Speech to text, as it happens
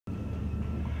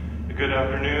Good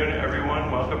afternoon,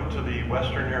 everyone. Welcome to the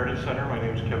Western Heritage Center. My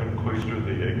name is Kevin Cloister,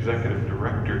 the Executive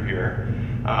Director here.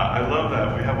 I love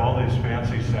that we have all these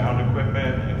fancy sound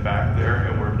equipment and back there,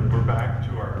 and we're back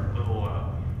to our little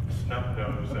snub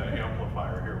nose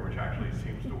amplifier here, which actually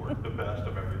seems to work the best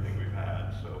of everything we've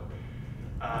had. So,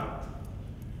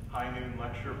 high noon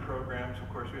lecture programs. Of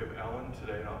course, we have Ellen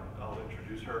today, and I'll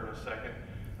introduce her in a second.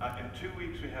 In 2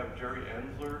 weeks, we have Jerry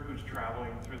Ensler, who's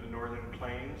traveling through the Northern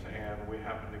Plains, and we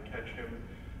happen to catch him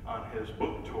on his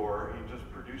book tour. He just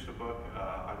produced a book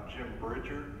on Jim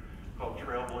Bridger called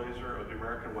Trailblazer of the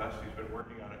American West. He's been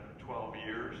working on it for 12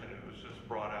 years, and it was just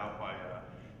brought out by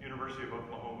University of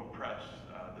Oklahoma Press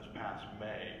this past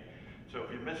May. So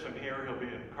if you miss him here, he'll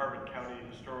be in Carbon County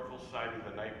Historical Society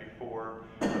the night before,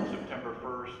 September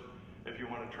 1st. If you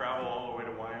want to travel all the way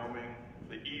to Wyoming,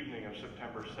 the evening of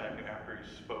September 2nd, after he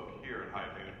spoke here at high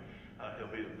noon,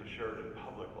 he'll be at the Sheridan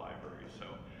Public Library.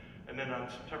 And then on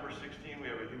September 16th, we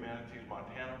have a Humanities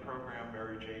Montana program.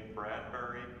 Mary Jane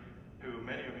Bradbury, who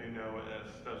many of you know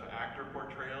does actor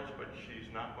portrayals, but she's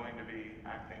not going to be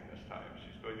acting this time.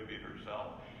 She's going to be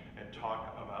herself and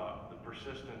talk about the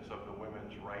persistence of the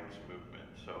women's rights movement.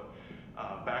 So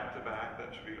back to back,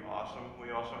 that should be awesome.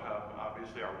 We also have,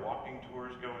 obviously, our walking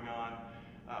tours going on.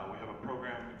 We have a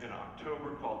program in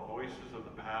October called Voices of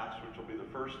the Past, which will be the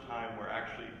first time we're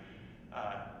actually,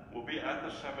 we'll be at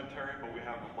the cemetery, but we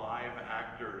have live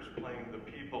actors playing the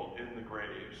people in the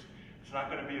graves. It's not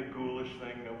going to be a ghoulish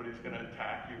thing. Nobody's going to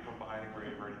attack you from behind a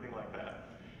grave or anything like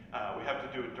that. We have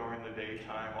to do it during the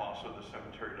daytime. Also, the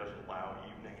cemetery doesn't allow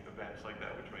evening events like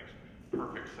that, which makes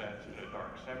perfect sense in a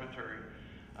dark cemetery.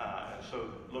 And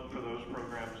so look for those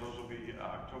programs. Those will be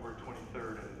October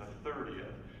 23rd and the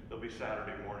 30th. They'll be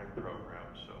Saturday morning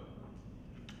programs. So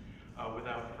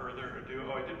without further ado,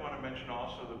 I did want to mention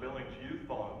also the Billings Youth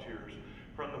Volunteers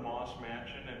from the Moss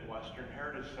Mansion and Western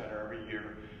Heritage Center every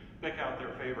year pick out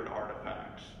their favorite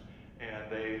artifacts.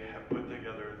 And they have put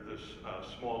together this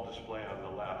small display on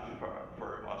the left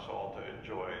for us all to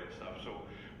enjoy and stuff. So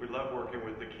we love working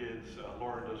with the kids.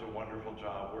 Lauren does a wonderful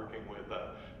job working with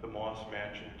the Moss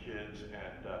Mansion kids,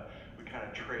 and we kind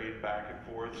of trade back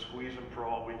and forth, squeeze them for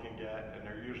all we can get, and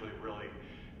they're usually really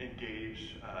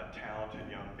engaged, talented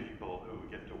young people who we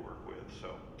get to work with.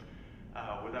 So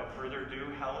without further ado,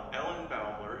 Ellen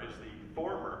Baumler is the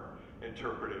former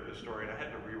interpretive historian. I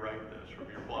had to rewrite this from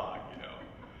your blog, you know.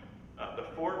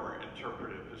 The former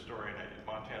interpretive historian at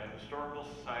Montana Historical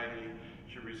Society.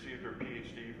 She received her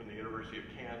PhD from the University of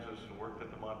Kansas and worked at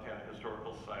the Montana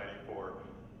Historical Society for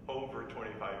over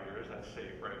 25 years. That's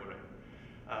safe, right?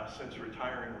 Since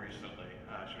retiring recently.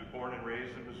 She was born and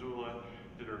raised in Missoula,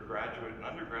 did her graduate and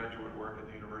undergraduate work at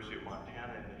the University of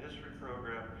Montana in the history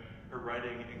program. Her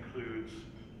writing includes,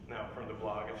 now from the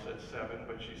blog it said 7,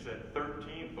 but she said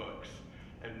 13 books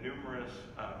and numerous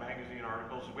magazine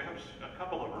articles. We have a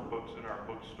couple of her books in our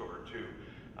bookstore too,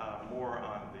 more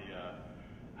on the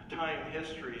tying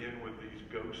history in with these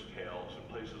ghost tales in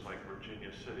places like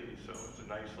Virginia City, so it's a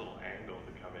nice little angle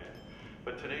to come in.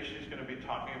 But today she's going to be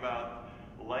talking about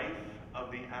life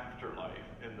of the afterlife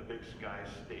in the Big Sky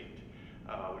State,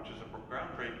 which is a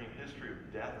groundbreaking history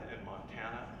of death in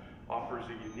Montana, offers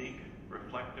a unique,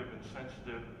 reflective, and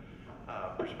sensitive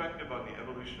perspective on the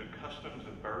evolution of customs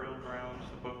and burial grounds.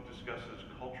 The book discusses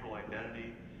cultural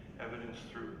identity, evidence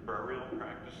through burial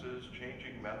practices,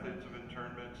 changing methods of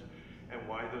internments, and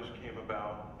why those came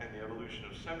about, and the evolution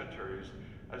of cemeteries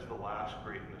as the last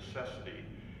great necessity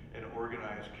in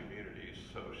organized communities.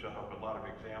 So she'll have a lot of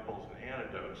examples and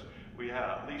anecdotes. We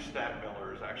have Lee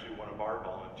Stadtmiller is actually one of our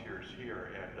volunteers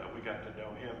here, and we got to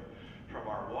know him from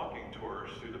our walking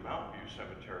tours through the Mountain View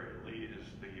Cemetery. Lee is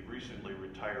the recently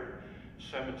retired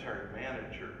cemetery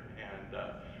manager, and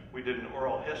we did an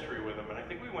oral history with him, and I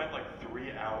think we went like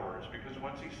 3 hours, because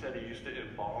once he said he used to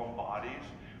embalm bodies,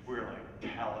 we were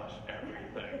like, tell us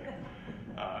everything.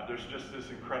 There's just this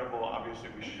incredible, obviously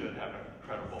we should have an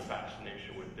incredible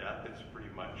fascination with death. It's pretty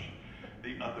much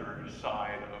the other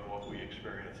side of what we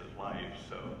experience as life.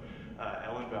 So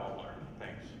Ellen Baumler,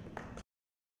 thanks.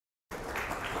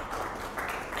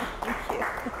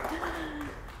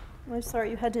 I'm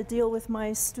sorry you had to deal with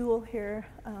my stool here,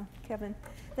 Kevin.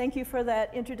 Thank you for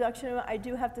that introduction. I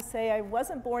do have to say I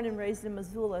wasn't born and raised in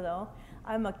Missoula, though.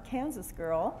 I'm a Kansas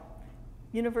girl,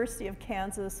 University of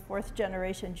Kansas, 4th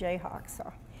generation Jayhawk,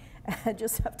 so I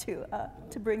just have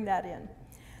to bring that in.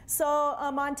 So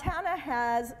Montana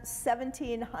has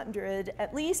 1,700,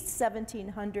 at least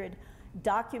 1,700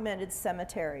 documented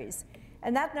cemeteries.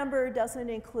 And that number doesn't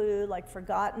include like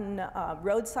forgotten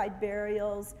roadside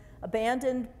burials,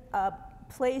 abandoned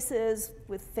places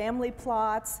with family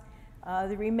plots,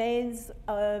 The remains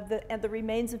of the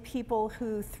remains of people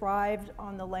who thrived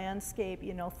on the landscape,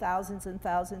 you know, thousands and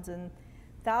thousands and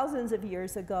thousands of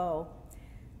years ago.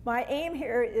 My aim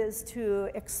here is to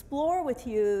explore with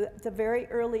you the very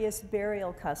earliest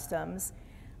burial customs,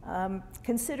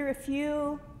 consider a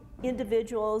few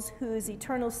individuals whose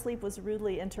eternal sleep was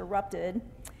rudely interrupted,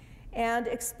 and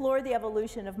explore the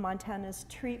evolution of Montana's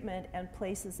treatment and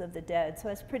places of the dead. So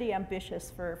that's pretty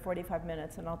ambitious for 45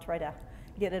 minutes, and I'll try to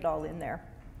get it all in there.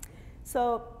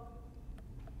 So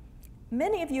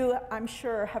many of you, I'm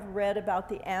sure, have read about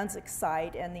the Anzac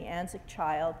site and the Anzac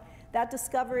child. That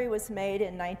discovery was made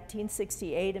in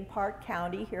 1968 in Park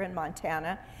County here in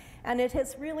Montana, and it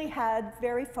has really had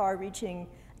very far-reaching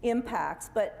impacts.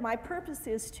 But my purpose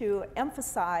is to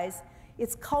emphasize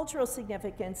its cultural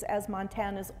significance as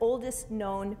Montana's oldest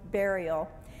known burial.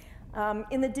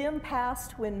 In the dim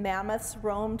past, when mammoths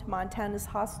roamed Montana's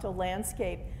hostile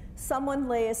landscape, someone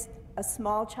lay a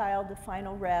small child to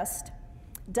final rest,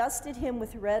 dusted him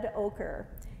with red ochre,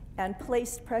 and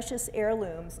placed precious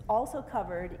heirlooms, also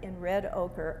covered in red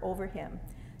ochre, over him.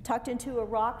 Tucked into a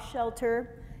rock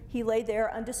shelter, he lay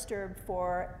there undisturbed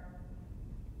for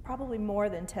probably more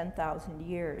than 10,000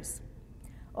 years.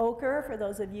 Ochre, for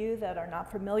those of you that are not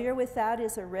familiar with that,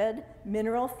 is a red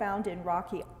mineral found in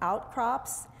rocky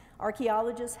outcrops.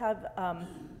 Archaeologists have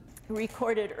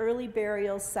recorded early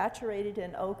burials saturated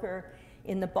in ochre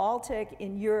in the Baltic,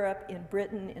 in Europe, in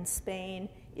Britain, in Spain,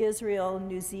 Israel,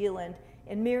 New Zealand,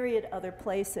 and myriad other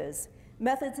places.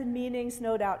 Methods and meanings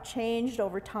no doubt changed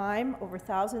over time, over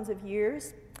thousands of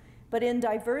years, but in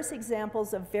diverse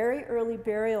examples of very early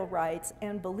burial rites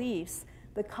and beliefs,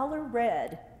 the color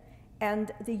red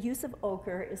and the use of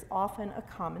ochre is often a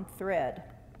common thread.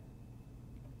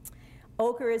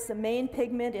 Ochre is the main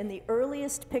pigment in the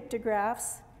earliest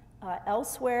pictographs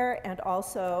elsewhere and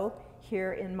also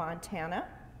here in Montana.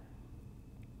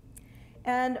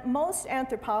 And most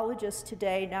anthropologists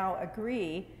today now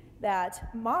agree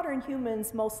that modern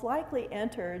humans most likely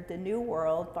entered the New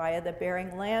World via the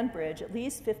Bering Land Bridge at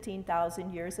least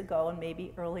 15,000 years ago and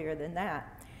maybe earlier than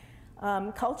that.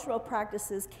 Cultural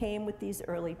practices came with these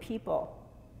early people.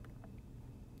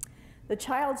 The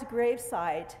child's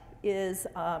gravesite is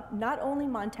not only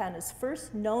Montana's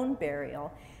first known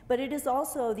burial, but it is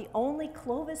also the only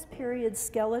Clovis period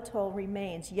skeletal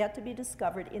remains yet to be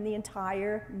discovered in the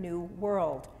entire New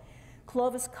World.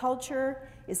 Clovis culture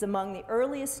is among the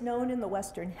earliest known in the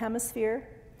Western Hemisphere.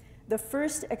 The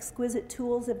first exquisite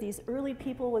tools of these early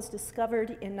people was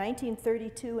discovered in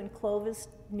 1932 in Clovis,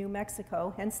 New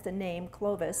Mexico, hence the name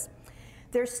Clovis.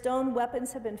 Their stone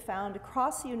weapons have been found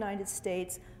across the United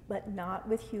States, but not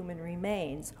with human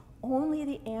remains. Only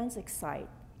the Anzac site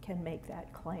can make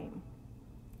that claim.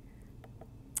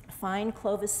 Fine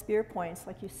Clovis spear points,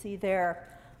 like you see there,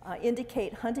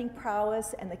 indicate hunting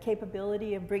prowess and the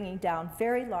capability of bringing down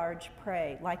very large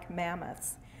prey, like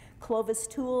mammoths. Clovis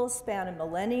tools span a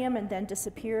millennium and then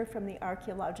disappear from the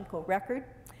archaeological record.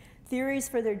 Theories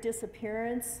for their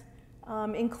disappearance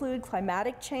include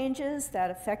climatic changes that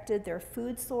affected their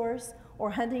food source or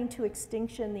hunting to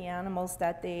extinction the animals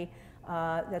that they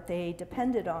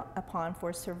depended upon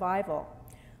for survival.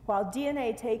 While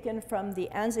DNA taken from the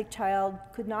Anzac child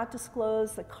could not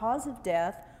disclose the cause of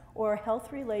death or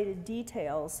health-related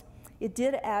details, it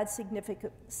did add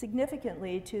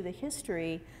significantly to the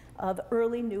history of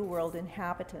early New World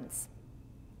inhabitants.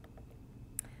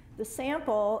 The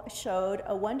sample showed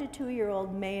a 1 to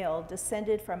 2-year-old male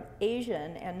descended from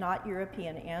Asian and not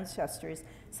European ancestors,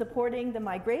 supporting the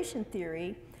migration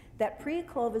theory that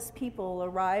pre-Clovis people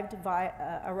arrived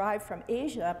from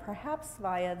Asia, perhaps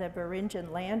via the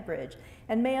Beringen land bridge,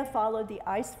 and may have followed the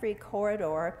ice-free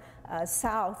corridor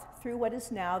south through what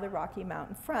is now the Rocky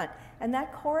Mountain front. And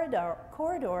that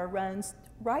corridor runs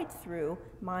right through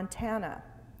Montana.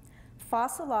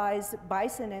 Fossilized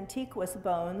bison antiquus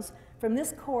bones from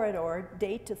this corridor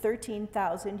date to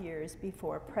 13,000 years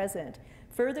before present,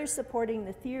 further supporting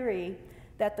the theory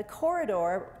that the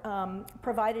corridor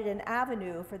provided an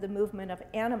avenue for the movement of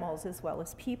animals as well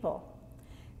as people.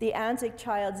 The Anzac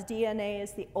child's DNA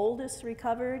is the oldest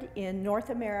recovered in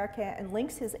North America and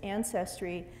links his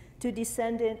ancestry to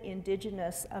descendant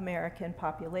indigenous American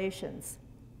populations.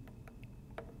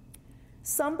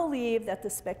 Some believe that the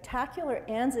spectacular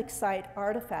Anzac site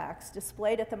artifacts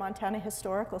displayed at the Montana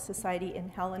Historical Society in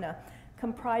Helena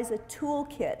comprise a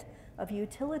toolkit of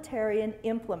utilitarian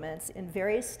implements in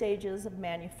various stages of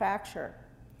manufacture.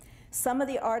 Some of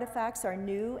the artifacts are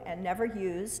new and never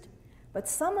used, but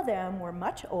some of them were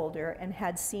much older and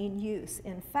had seen use.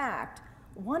 In fact,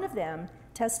 one of them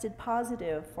tested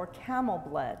positive for camel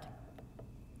blood.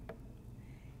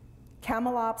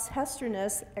 Camelops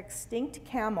hesterinus extinct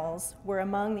camels were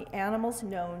among the animals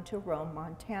known to roam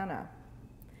Montana.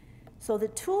 So the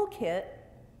toolkit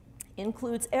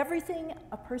includes everything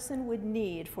a person would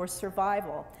need for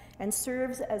survival and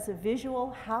serves as a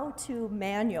visual how-to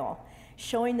manual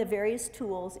showing the various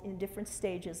tools in different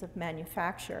stages of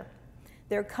manufacture.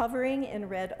 Their covering in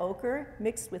red ochre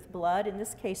mixed with blood, in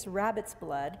this case rabbit's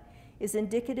blood, is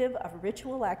indicative of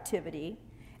ritual activity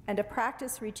and a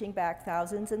practice reaching back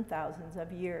thousands and thousands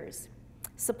of years.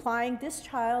 Supplying this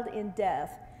child in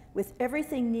death with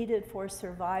everything needed for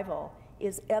survival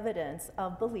is evidence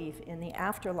of belief in the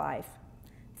afterlife.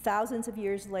 Thousands of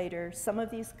years later, some of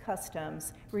these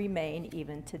customs remain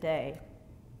even today.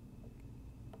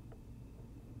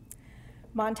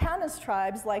 Montana's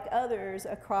tribes, like others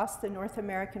across the North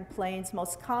American plains,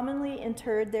 most commonly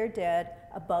interred their dead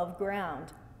above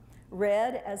ground.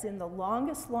 Red, as in the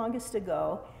longest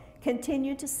ago,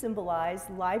 continued to symbolize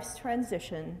life's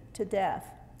transition to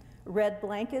death. Red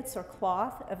blankets or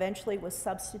cloth eventually was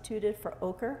substituted for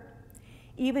ochre.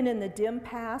 Even in the dim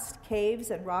past, caves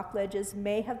and rock ledges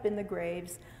may have been the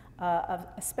graves of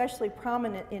especially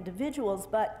prominent individuals,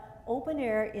 but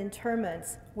open-air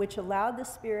interments, which allowed the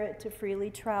spirit to freely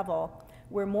travel,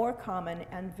 were more common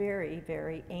and very,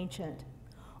 very ancient.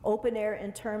 Open-air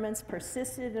interments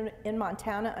persisted in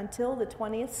Montana until the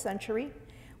 20th century,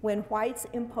 when whites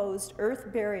imposed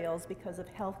earth burials because of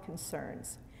health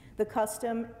concerns. The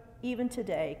custom, even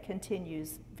today,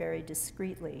 continues very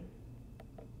discreetly.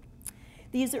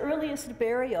 These earliest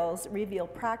burials reveal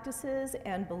practices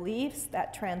and beliefs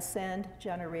that transcend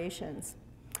generations.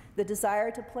 The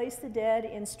desire to place the dead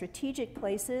in strategic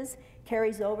places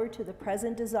carries over to the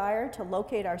present desire to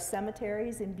locate our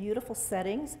cemeteries in beautiful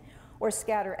settings or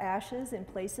scatter ashes in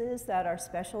places that are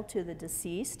special to the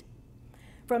deceased.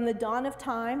 From the dawn of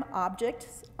time,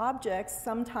 objects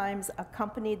sometimes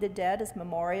accompanied the dead as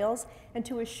memorials and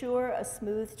to assure a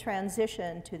smooth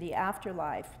transition to the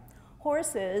afterlife.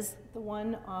 Horses, the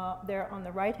one there on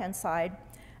the right-hand side,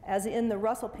 as in the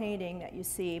Russell painting that you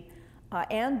see,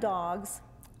 and dogs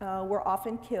were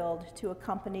often killed to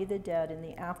accompany the dead in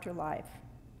the afterlife.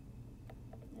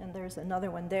 And there's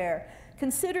another one there.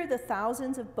 Consider the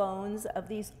thousands of bones of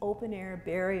these open-air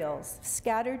burials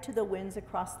scattered to the winds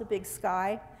across the big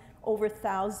sky over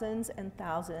thousands and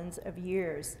thousands of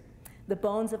years. The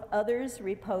bones of others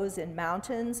repose in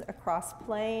mountains, across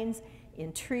plains,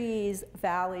 in trees,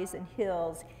 valleys, and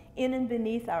hills, in and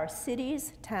beneath our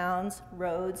cities, towns,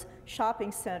 roads,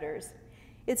 shopping centers.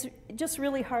 It's just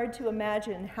really hard to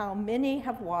imagine how many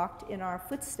have walked in our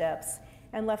footsteps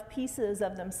and left pieces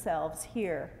of themselves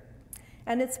here.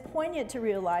 And it's poignant to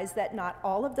realize that not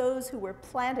all of those who were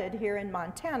planted here in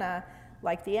Montana,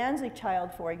 like the Anzac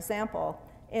child, for example,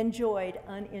 enjoyed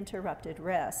uninterrupted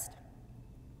rest.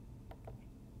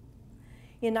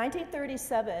 In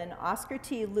 1937, Oscar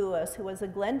T. Lewis, who was a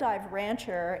Glendive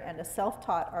rancher and a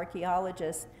self-taught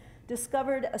archaeologist,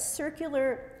 discovered a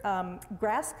circular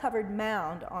grass-covered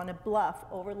mound on a bluff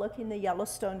overlooking the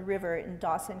Yellowstone River in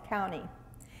Dawson County.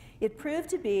 It proved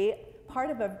to be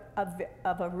part of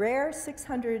a rare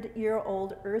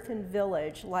 600-year-old earthen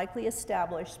village likely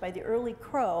established by the early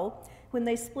Crow when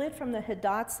they split from the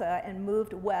Hidatsa and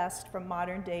moved west from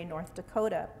modern-day North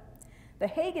Dakota. The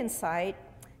Hagen site,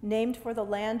 named for the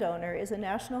landowner, is a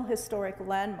National Historic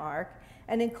Landmark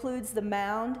and includes the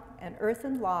mound, an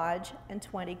earthen lodge, and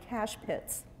 20 cache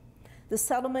pits. The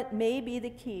settlement may be the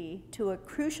key to a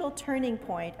crucial turning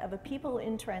point of a people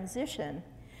in transition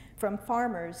from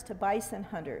farmers to bison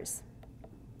hunters.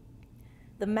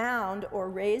 The mound, or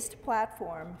raised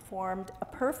platform, formed a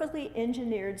perfectly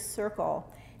engineered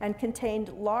circle and contained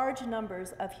large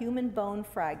numbers of human bone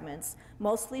fragments,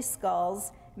 mostly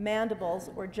skulls, mandibles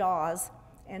or jaws,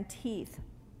 and teeth.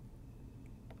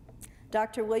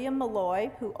 Dr. William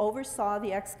Malloy, who oversaw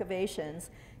the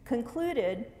excavations,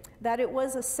 concluded that it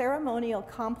was a ceremonial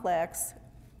complex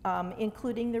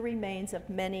including the remains of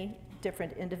many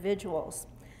different individuals.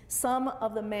 Some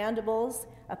of the mandibles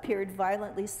appeared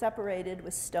violently separated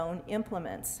with stone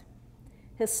implements.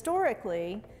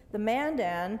 Historically, the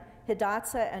Mandan,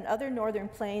 Hidatsa, and other Northern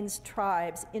Plains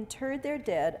tribes interred their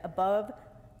dead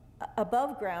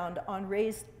above ground on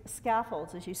raised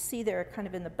scaffolds, as you see there kind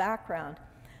of in the background.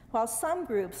 While some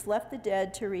groups left the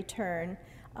dead to return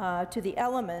to the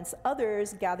elements,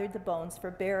 others gathered the bones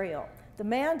for burial. The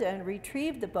Mandan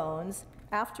retrieved the bones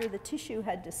after the tissue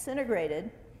had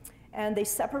disintegrated, and they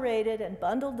separated and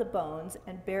bundled the bones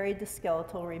and buried the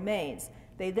skeletal remains.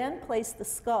 They then placed the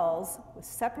skulls with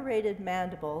separated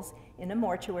mandibles in a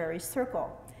mortuary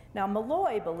circle. Now,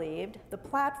 Malloy believed the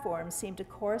platform seemed to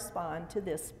correspond to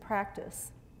this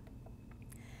practice.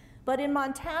 But in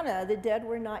Montana, the dead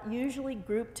were not usually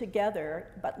grouped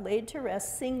together, but laid to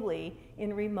rest singly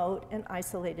in remote and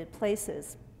isolated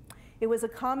places. It was a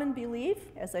common belief,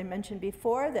 as I mentioned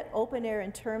before, that open-air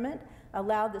interment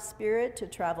allowed the spirit to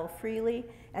travel freely,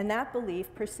 and that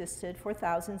belief persisted for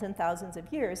thousands and thousands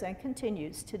of years and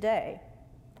continues today.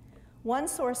 One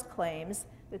source claims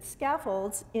that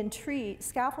scaffolding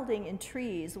in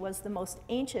trees was the most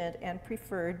ancient and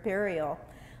preferred burial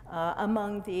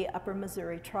among the Upper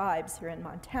Missouri tribes here in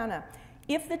Montana.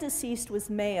 If the deceased was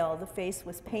male, the face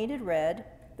was painted red,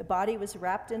 the body was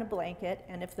wrapped in a blanket,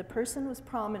 and if the person was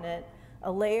prominent,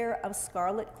 a layer of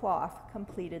scarlet cloth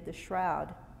completed the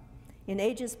shroud. In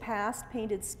ages past,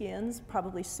 painted skins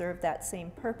probably served that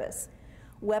same purpose.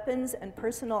 Weapons and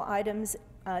personal items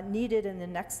needed in the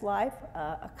next life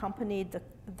accompanied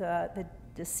the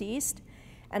deceased,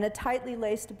 and a tightly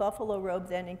laced buffalo robe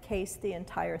then encased the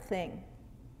entire thing.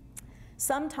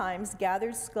 Sometimes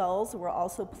gathered skulls were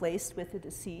also placed with the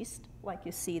deceased, like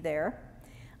you see there.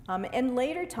 In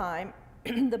later time,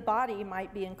 the body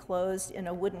might be enclosed in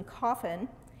a wooden coffin.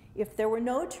 If there were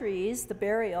no trees, the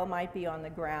burial might be on the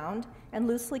ground and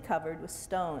loosely covered with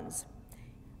stones.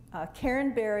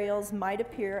 Cairn burials might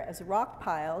appear as rock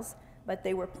piles, but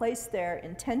they were placed there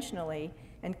intentionally,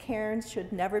 and cairns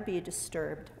should never be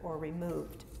disturbed or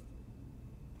removed.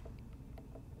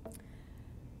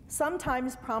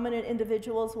 Sometimes prominent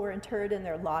individuals were interred in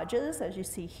their lodges, as you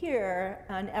see here,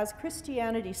 and as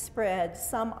Christianity spread,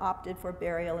 some opted for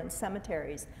burial in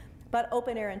cemeteries, but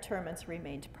open-air interments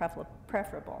remained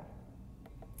preferable.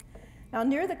 Now,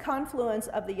 near the confluence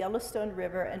of the Yellowstone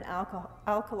River and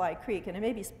Alkali Creek, and I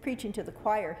may be preaching to the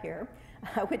choir here,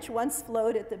 which once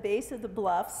flowed at the base of the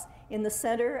bluffs in the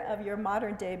center of your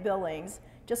modern-day Billings,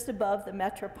 just above the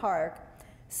Metro Park,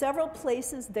 several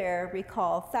places there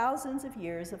recall thousands of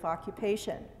years of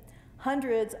occupation.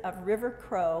 Hundreds of river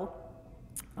crow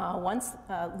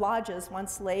lodges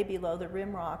once lay below the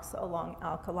rim rocks along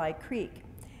Alkali Creek.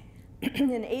 In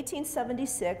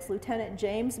 1876, Lieutenant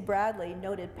James Bradley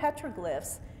noted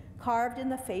petroglyphs carved in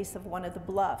the face of one of the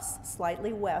bluffs,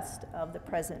 slightly west of the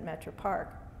present Metro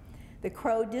Park. The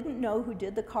Crow didn't know who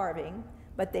did the carving,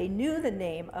 but they knew the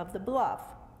name of the bluff,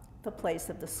 the place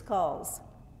of the skulls.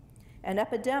 An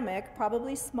epidemic,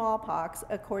 probably smallpox,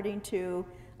 according to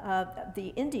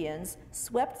the Indians,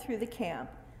 swept through the camp.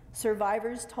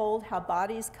 Survivors told how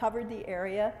bodies covered the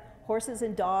area, horses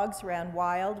and dogs ran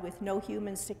wild with no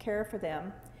humans to care for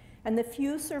them, and the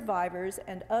few survivors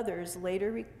and others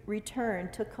later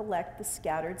returned to collect the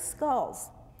scattered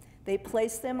skulls. They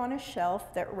placed them on a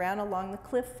shelf that ran along the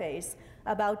cliff face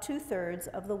about 2/3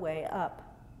 of the way up.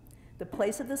 The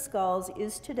place of the skulls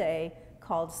is today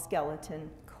called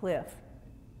Skeleton Cliff.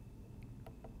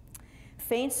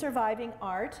 Faint surviving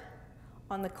art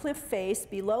on the cliff face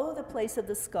below the place of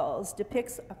the skulls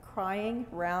depicts a crying,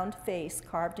 round face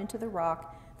carved into the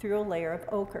rock through a layer of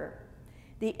ochre.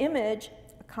 The image,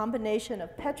 a combination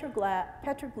of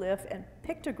petroglyph and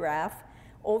pictograph,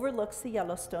 overlooks the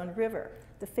Yellowstone River.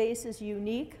 The face is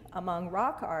unique among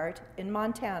rock art in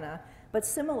Montana, but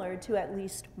similar to at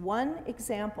least one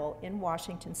example in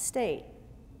Washington State.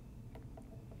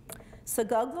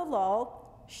 Saguglalul,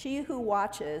 She Who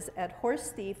Watches, at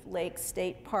Horse Thief Lake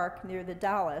State Park near the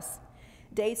Dalles,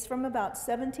 dates from about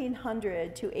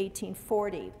 1700 to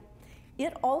 1840.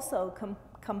 It also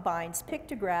combines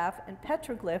pictograph and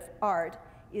petroglyph art,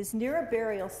 is near a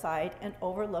burial site, and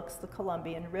overlooks the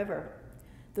Columbian River.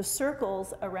 The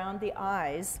circles around the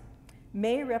eyes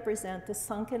may represent the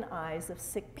sunken eyes of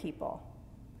sick people.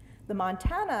 The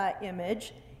Montana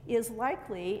image is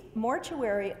likely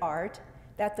mortuary art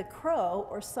that the Crow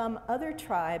or some other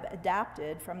tribe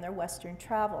adapted from their western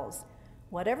travels.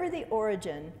 Whatever the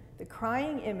origin, the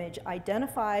crying image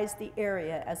identifies the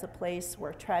area as a place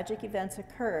where tragic events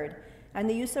occurred, and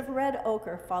the use of red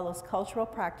ochre follows cultural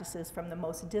practices from the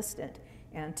most distant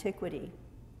antiquity.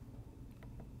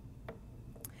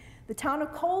 The town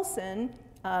of Colson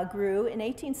grew in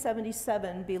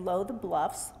 1877 below the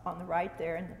bluffs, on the right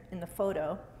there in the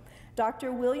photo.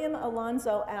 Dr. William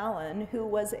Alonzo Allen, who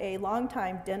was a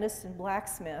longtime dentist and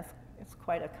blacksmith, it's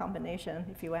quite a combination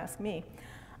if you ask me,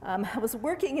 was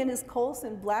working in his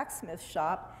Colson blacksmith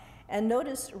shop and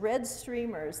noticed red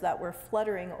streamers that were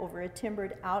fluttering over a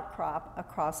timbered outcrop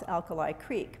across Alkali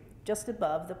Creek, just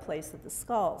above the place of the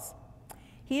skulls.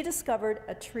 He discovered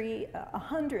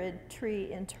 100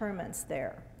 tree interments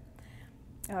there.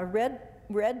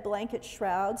 Red blanket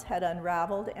shrouds had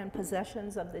unraveled, and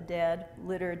possessions of the dead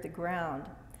littered the ground.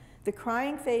 The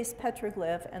crying face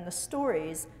petroglyph and the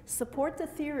stories support the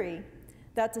theory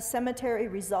that the cemetery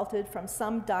resulted from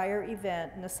some dire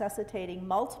event necessitating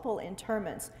multiple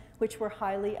interments, which were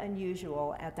highly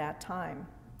unusual at that time.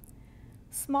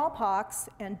 Smallpox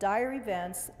and dire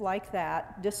events like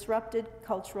that disrupted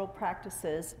cultural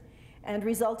practices and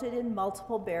resulted in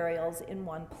multiple burials in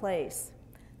one place.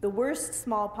 The worst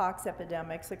smallpox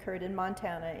epidemics occurred in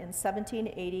Montana in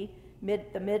 1780,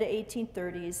 the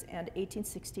mid-1830s, and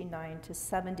 1869 to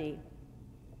 70.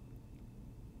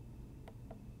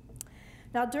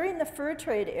 Now, during the fur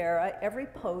trade era, every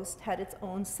post had its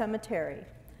own cemetery.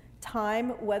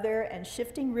 Time, weather, and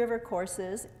shifting river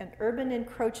courses and urban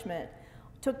encroachment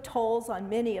took tolls on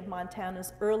many of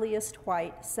Montana's earliest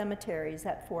white cemeteries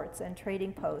at forts and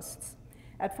trading posts.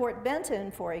 At Fort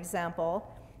Benton, for example,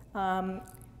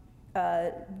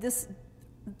 this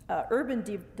urban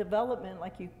development,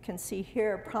 like you can see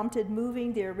here, prompted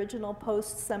moving the original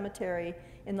post cemetery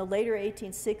in the later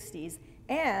 1860s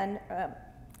and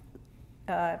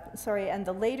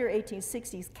the later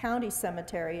 1860s county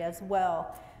cemetery as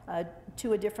well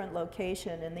to a different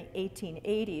location in the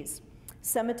 1880s.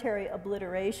 Cemetery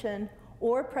obliteration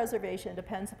or preservation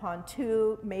depends upon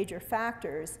two major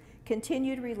factors: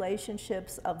 continued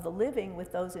relationships of the living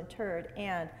with those interred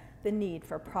and the need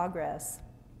for progress.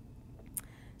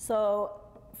 So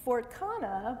Fort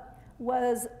Kana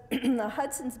was the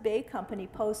Hudson's Bay Company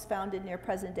post founded near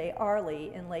present-day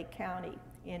Arley in Lake County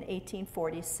in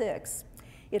 1846.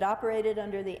 It operated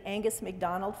under the Angus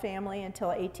MacDonald family until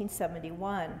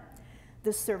 1871.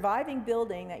 The surviving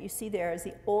building that you see there is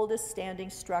the oldest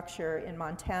standing structure in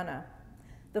Montana.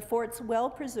 The fort's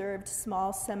well-preserved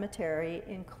small cemetery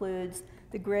includes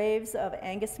the graves of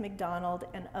Angus MacDonald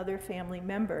and other family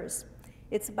members.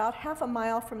 It's about half a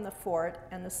mile from the fort,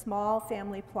 and the small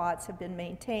family plots have been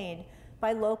maintained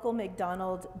by local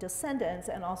MacDonald descendants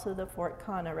and also the Fort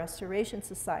Kana Restoration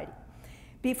Society.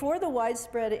 Before the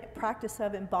widespread practice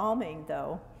of embalming,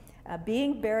 though,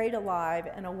 being buried alive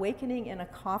and awakening in a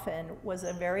coffin was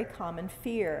a very common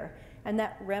fear, and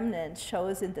that remnant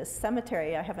shows in this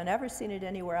cemetery. I haven't ever seen it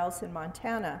anywhere else in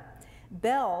Montana.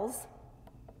 Bells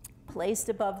placed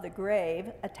above the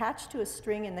grave, attached to a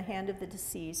string in the hand of the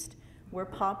deceased, were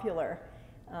popular.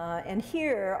 And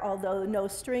here, although no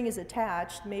string is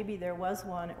attached, maybe there was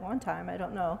one at one time, I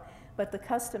don't know, but the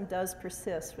custom does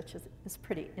persist, which is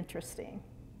pretty interesting.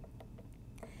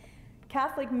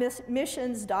 Catholic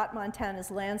missions dot Montana's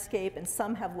landscape, and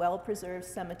some have well-preserved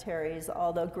cemeteries,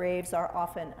 although graves are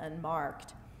often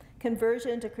unmarked.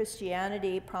 Conversion to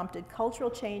Christianity prompted cultural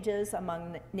changes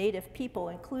among native people,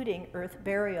 including earth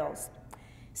burials.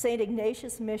 St.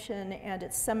 Ignatius Mission and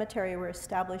its cemetery were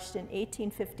established in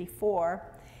 1854.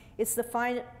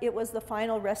 It was the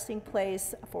final resting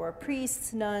place for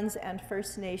priests, nuns, and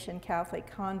First Nation Catholic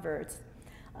converts.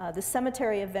 The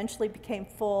cemetery eventually became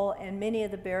full, and many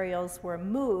of the burials were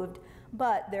moved,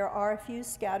 but there are a few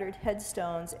scattered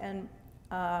headstones, and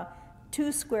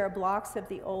 2 square blocks of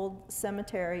the old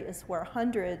cemetery is where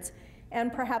hundreds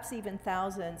and perhaps even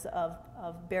thousands of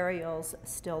burials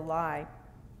still lie.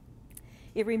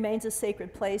 It remains a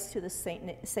sacred place to the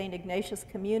St. Ignatius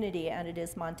community, and it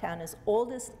is Montana's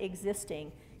oldest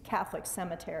existing Catholic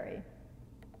cemetery.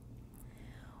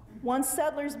 Once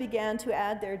settlers began to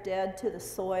add their dead to the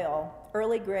soil,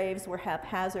 early graves were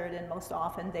haphazard, and most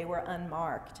often they were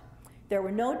unmarked. There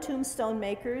were no tombstone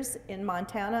makers in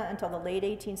Montana until the late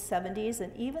 1870s,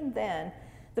 and even then,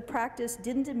 the practice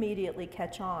didn't immediately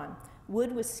catch on.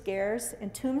 Wood was scarce,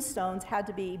 and tombstones had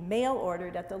to be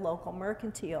mail-ordered at the local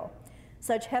mercantile.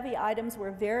 Such heavy items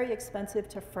were very expensive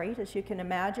to freight, as you can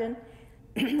imagine,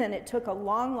 and it took a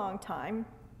long, long time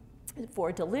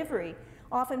for delivery.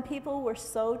 Often people were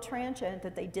so transient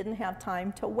that they didn't have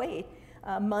time to wait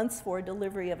months for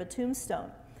delivery of a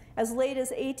tombstone. As late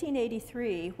as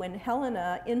 1883, when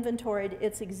Helena inventoried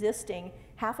its existing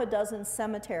half a dozen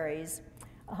cemeteries,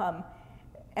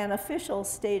 an official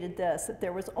stated this, that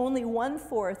there was only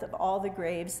 1/4 of all the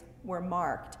graves were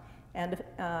marked. And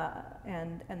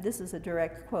this is a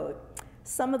direct quote.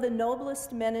 Some of the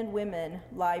noblest men and women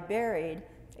lie buried,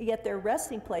 yet their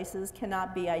resting places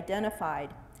cannot be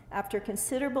identified. After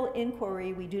considerable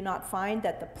inquiry, we do not find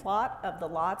that the plot of the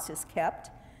lots is kept.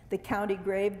 The county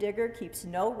grave digger keeps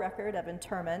no record of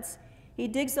interments. He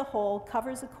digs a hole,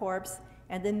 covers a corpse,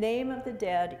 and the name of the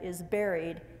dead is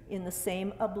buried in the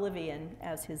same oblivion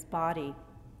as his body.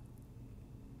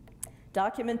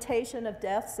 Documentation of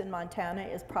deaths in Montana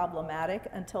is problematic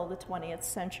until the 20th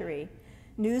century.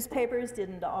 Newspapers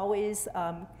didn't always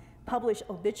publish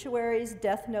obituaries,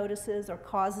 death notices, or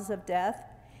causes of death.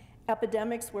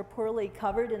 Epidemics were poorly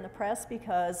covered in the press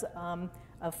because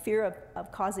of fear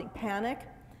of causing panic.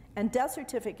 And death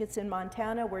certificates in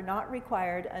Montana were not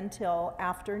required until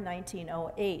after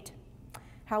 1908.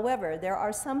 However, there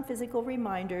are some physical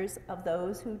reminders of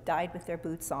those who died with their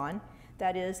boots on,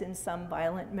 that is, in some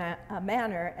violent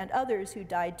manner, and others who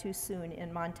died too soon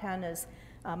in Montana's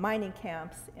mining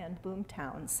camps and boom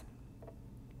towns.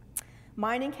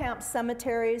 Mining camp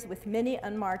cemeteries with many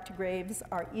unmarked graves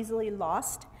are easily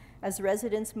lost as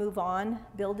residents move on,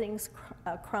 buildings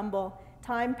crumble,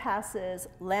 time passes,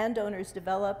 landowners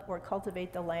develop or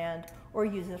cultivate the land or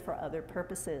use it for other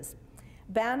purposes.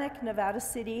 Bannock, Nevada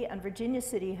City, and Virginia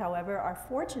City, however, are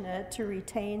fortunate to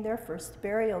retain their first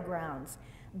burial grounds.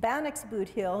 Bannock's Boot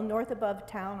Hill, north above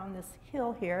town on this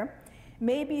hill here,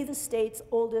 may be the state's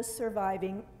oldest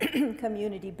surviving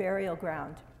community burial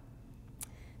ground.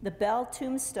 The Bell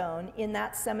tombstone in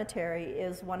that cemetery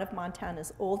is one of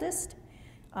Montana's oldest.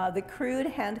 The crude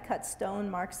hand-cut stone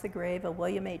marks the grave of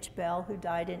William H. Bell, who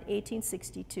died in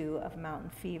 1862 of mountain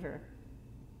fever.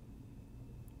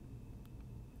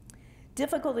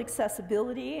 Difficult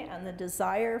accessibility and the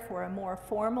desire for a more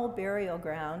formal burial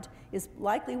ground is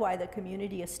likely why the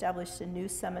community established a new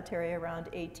cemetery around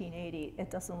 1880.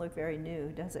 It doesn't look very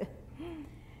new, does it?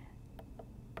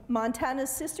 Montana's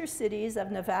sister cities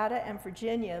of Nevada and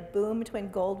Virginia boomed when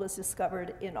gold was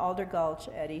discovered in Alder Gulch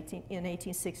in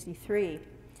 1863.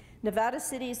 Nevada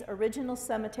City's original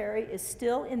cemetery is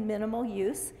still in minimal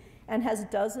use and has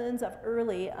dozens of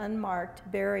early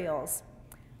unmarked burials.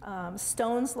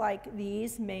 Stones like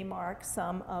these may mark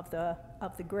some of the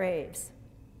graves.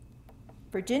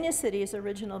 Virginia City's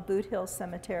original Boot Hill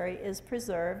Cemetery is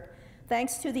preserved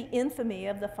thanks to the infamy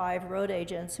of the 5 road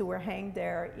agents who were hanged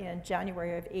there in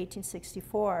January of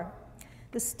 1864.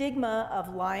 The stigma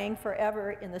of lying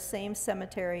forever in the same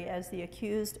cemetery as the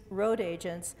accused road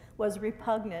agents was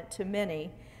repugnant to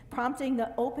many, prompting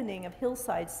the opening of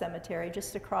Hillside Cemetery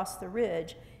just across the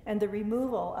ridge and the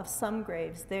removal of some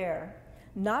graves there.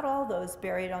 Not all those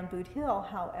buried on Boot Hill,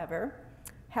 however,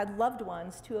 had loved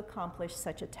ones to accomplish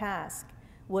such a task.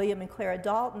 William and Clara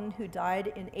Dalton, who died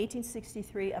in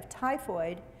 1863 of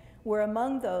typhoid, were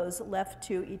among those left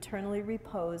to eternally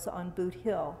repose on Boot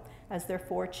Hill as their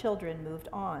 4 children moved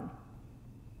on.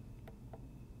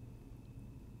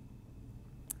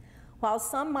 While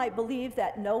some might believe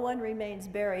that no one remains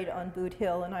buried on Boot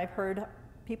Hill, and I've heard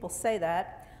people say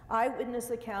that, eyewitness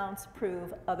accounts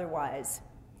prove otherwise.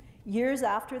 Years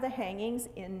after the hangings,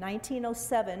 in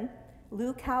 1907,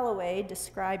 Lou Calloway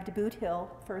described Boot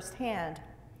Hill firsthand.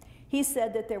 He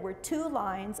said that there were 2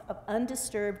 lines of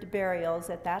undisturbed burials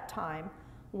at that time,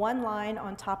 one line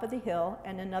on top of the hill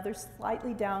and another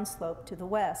slightly downslope to the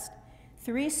west.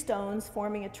 3 stones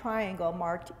forming a triangle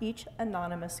marked each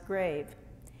anonymous grave.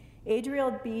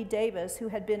 Adriel B. Davis, who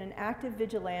had been an active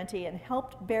vigilante and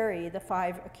helped bury the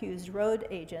 5 accused road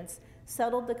agents,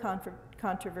 settled the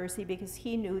controversy because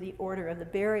he knew the order of the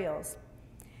burials.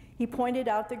 He pointed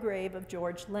out the grave of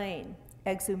George Lane.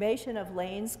 Exhumation of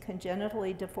Lane's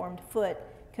congenitally deformed foot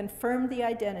confirmed the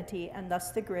identity and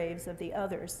thus the graves of the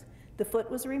others. The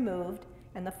foot was removed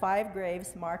and the 5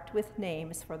 graves marked with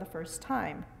names for the first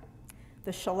time.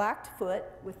 The shellacked foot,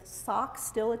 with socks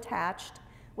still attached,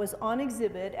 was on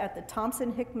exhibit at the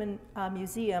Thompson-Hickman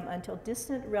Museum until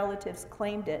distant relatives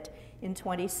claimed it in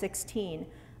 2016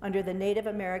 under the Native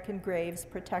American Graves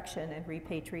Protection and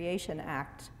Repatriation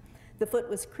Act. The foot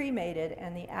was cremated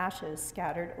and the ashes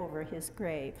scattered over his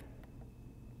grave.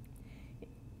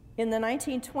 In the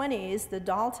 1920s, the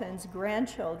Daltons'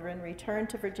 grandchildren returned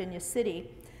to Virginia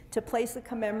City to place a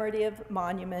commemorative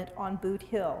monument on Boot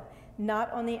Hill,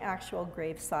 not on the actual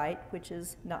grave site, which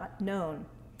is not known.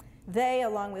 They,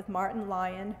 along with Martin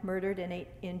Lyon, murdered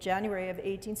in January of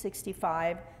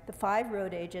 1865, the 5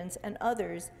 road agents, and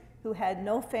others who had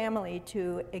no family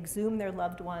to exhume their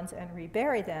loved ones and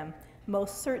rebury them,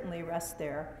 most certainly rest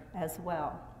there as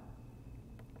well.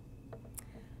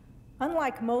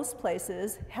 Unlike most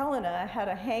places, Helena had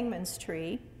a hangman's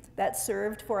tree that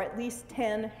served for at least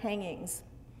 10 hangings.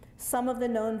 Some of the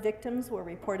known victims were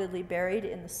reportedly buried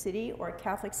in the city or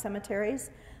Catholic cemeteries,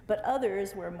 but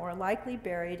others were more likely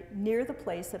buried near the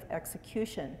place of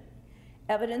execution.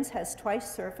 Evidence has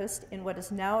twice surfaced in what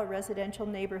is now a residential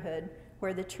neighborhood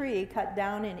where the tree cut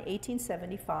down in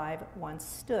 1875 once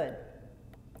stood.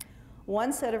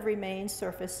 One set of remains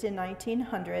surfaced in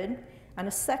 1900, and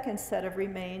a second set of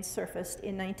remains surfaced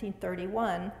in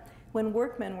 1931 when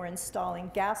workmen were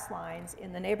installing gas lines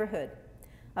in the neighborhood.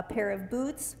 A pair of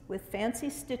boots with fancy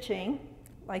stitching,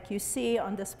 like you see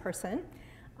on this person,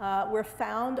 were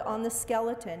found on the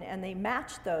skeleton, and they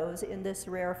matched those in this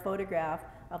rare photograph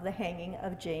of the hanging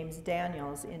of James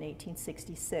Daniels in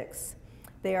 1866.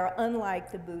 They are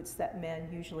unlike the boots that men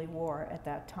usually wore at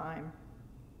that time.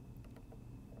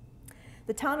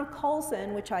 The town of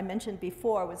Colson, which I mentioned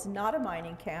before, was not a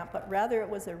mining camp, but rather it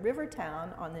was a river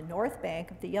town on the north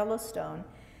bank of the Yellowstone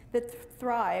that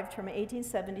thrived from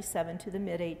 1877 to the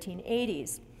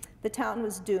mid-1880s. The town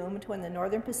was doomed when the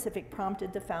Northern Pacific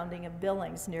prompted the founding of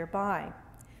Billings nearby.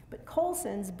 But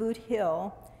Colson's Boot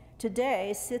Hill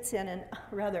today sits in a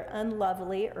rather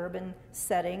unlovely urban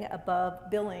setting above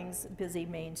Billings' busy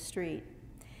main street.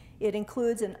 It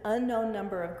includes an unknown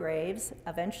number of graves.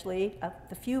 Eventually,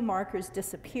 the few markers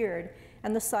disappeared,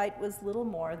 and the site was little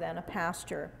more than a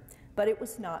pasture. But it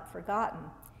was not forgotten.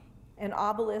 An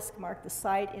obelisk marked the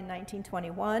site in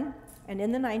 1921, and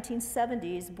in the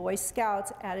 1970s, Boy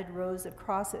Scouts added rows of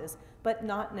crosses, but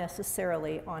not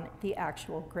necessarily on the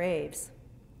actual graves.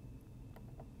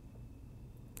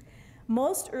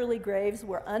 Most early graves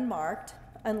were unmarked,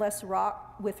 unless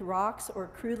with rocks or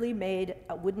crudely made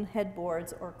wooden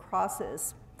headboards or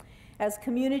crosses. As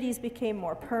communities became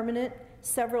more permanent,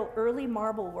 several early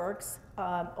marble works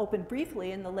opened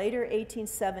briefly in the later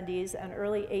 1870s and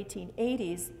early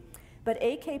 1880s, but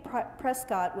A.K.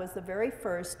 Prescott was the very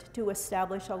first to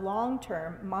establish a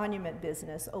long-term monument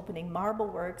business, opening marble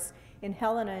works in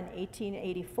Helena in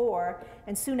 1884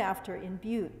 and soon after in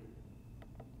Butte.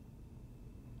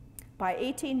 By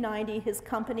 1890, his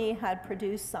company had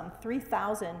produced some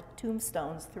 3,000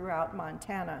 tombstones throughout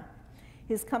Montana.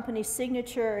 His company's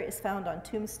signature is found on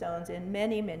tombstones in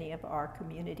many, many of our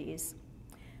communities.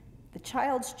 The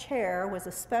child's chair was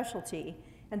a specialty,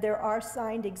 and there are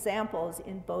signed examples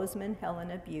in Bozeman,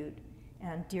 Helena, Butte,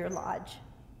 and Deer Lodge.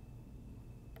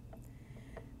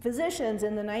 Physicians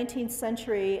in the 19th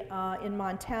century in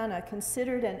Montana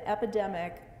considered an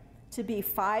epidemic to be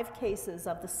 5 cases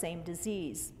of the same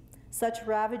disease. Such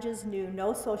ravages knew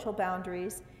no social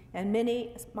boundaries, and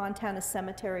many Montana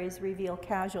cemeteries reveal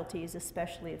casualties,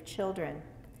 especially of children.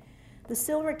 The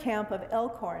Silver Camp of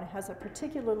Elkhorn has a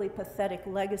particularly pathetic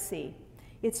legacy.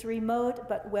 Its remote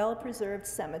but well-preserved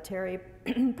cemetery,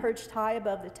 perched high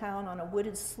above the town on a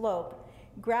wooded slope,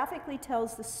 graphically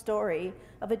tells the story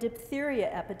of a diphtheria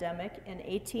epidemic in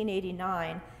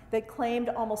 1889 that claimed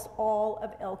almost all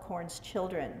of Elkhorn's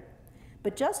children.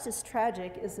 But just as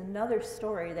tragic is another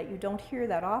story that you don't hear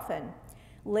that often.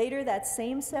 Later that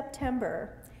same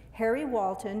September, Harry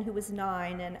Walton, who was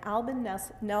 9, and Albin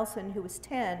Nelson, who was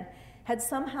 10, had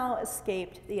somehow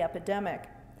escaped the epidemic.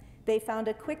 They found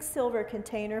a quicksilver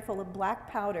container full of black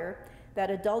powder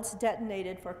that adults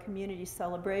detonated for community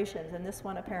celebrations, and this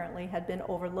one apparently had been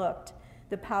overlooked.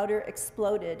 The powder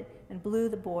exploded and blew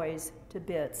the boys to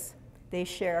bits. They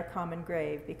share a common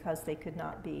grave because they could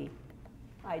not be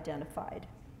identified.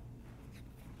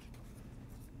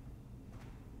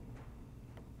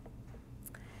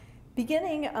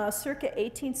 Beginning circa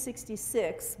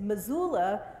 1866,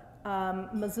 Missoula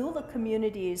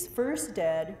community's first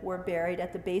dead were buried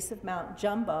at the base of Mount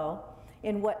Jumbo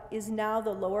in what is now the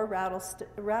Lower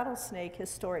Rattlesnake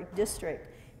Historic District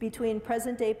between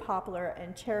present-day Poplar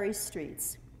and Cherry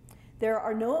Streets. There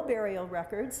are no burial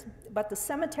records, but the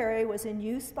cemetery was in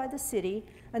use by the city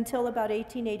until about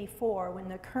 1884 when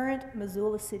the current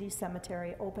Missoula City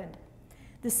Cemetery opened.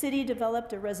 The city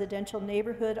developed a residential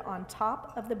neighborhood on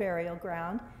top of the burial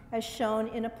ground, as shown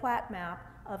in a plat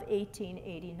map of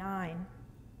 1889.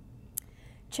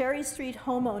 Cherry Street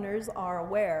homeowners are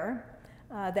aware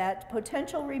that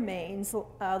potential remains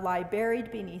lie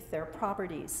buried beneath their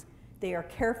properties. They are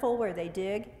careful where they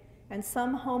dig, and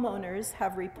some homeowners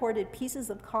have reported pieces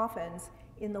of coffins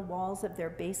in the walls of their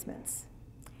basements.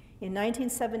 In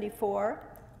 1974,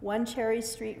 one Cherry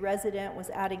Street resident was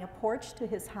adding a porch to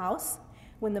his house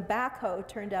when the backhoe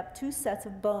turned up 2 sets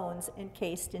of bones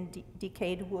encased in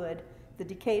decayed wood, the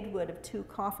decayed wood of 2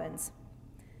 coffins.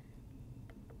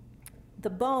 The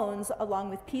bones,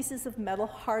 along with pieces of metal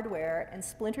hardware and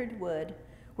splintered wood,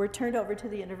 were turned over to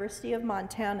the University of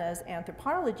Montana's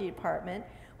anthropology department,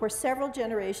 where several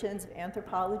generations of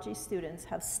anthropology students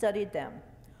have studied them.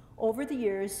 Over the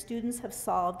years, students have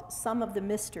solved some of the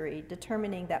mystery,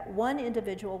 determining that one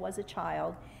individual was a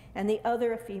child and the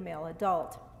other a female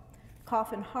adult.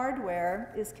 Coffin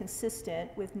hardware is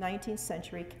consistent with 19th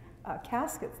century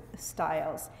casket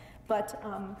styles, but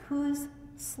whose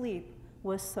sleep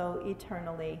was so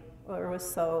eternally, or was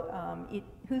so,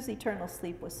 whose eternal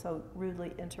sleep was so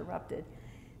rudely interrupted?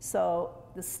 So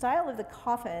the style of the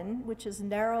coffin, which is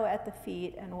narrow at the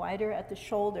feet and wider at the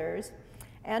shoulders,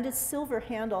 and its silver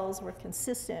handles were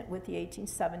consistent with the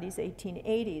 1870s,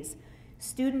 1880s.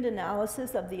 Student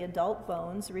analysis of the adult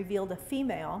bones revealed a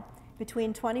female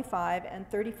between 25 and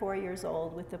 34 years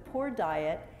old with a poor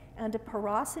diet and a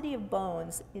porosity of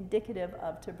bones indicative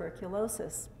of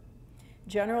tuberculosis.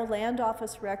 General Land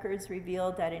Office records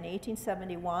revealed that in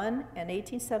 1871 and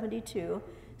 1872,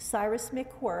 Cyrus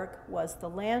McQuirk was the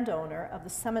landowner of the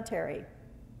cemetery.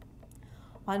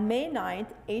 On May 9,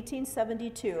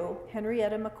 1872,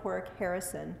 Henrietta McQuirk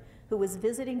Harrison, who was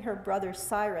visiting her brother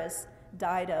Cyrus,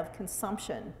 died of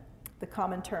consumption, the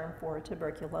common term for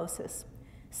tuberculosis.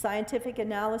 Scientific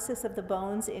analysis of the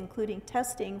bones, including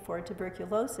testing for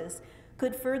tuberculosis,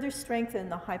 could further strengthen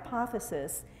the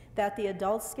hypothesis that the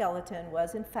adult skeleton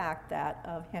was in fact that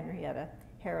of Henrietta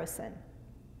Harrison.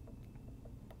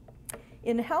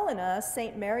 In Helena,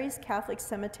 St. Mary's Catholic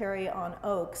Cemetery on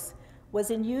Oaks was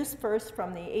in use first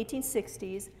from the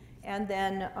 1860s and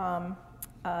then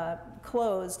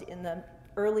closed in the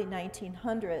early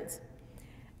 1900s.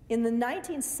 In the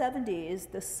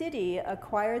 1970s, the city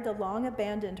acquired the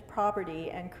long-abandoned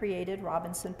property and created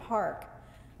Robinson Park.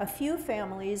 A few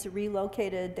families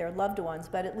relocated their loved ones,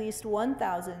 but at least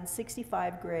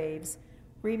 1,065 graves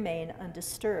remain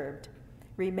undisturbed.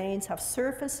 Remains have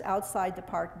surfaced outside the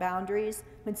park boundaries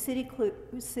when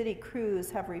city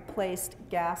crews have replaced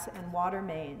gas and water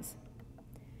mains.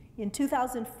 In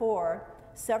 2004,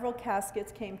 several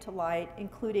caskets came to light,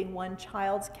 including one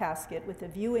child's casket with a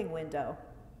viewing window.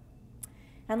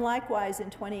 And likewise, in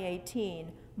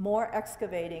 2018, more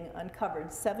excavating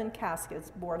uncovered 7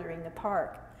 caskets bordering the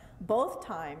park. Both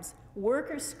times,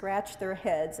 workers scratched their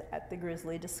heads at the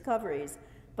grisly discoveries,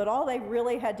 but all they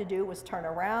really had to do was turn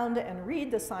around and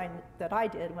read the sign that I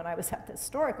did when I was at the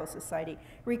Historical Society,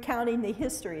 recounting the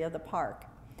history of the park.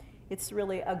 It's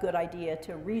really a good idea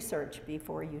to research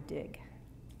before you dig.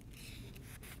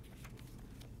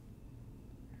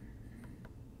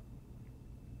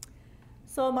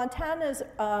 So Montana's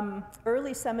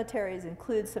early cemeteries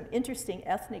include some interesting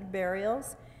ethnic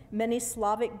burials. Many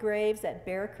Slavic graves at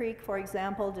Bear Creek, for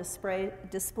example,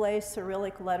 display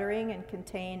Cyrillic lettering and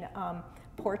contain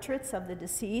portraits of the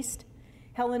deceased.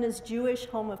 Helena's Jewish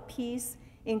Home of Peace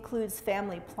includes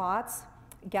family plots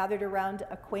gathered around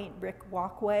a quaint brick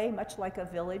walkway, much like a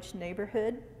village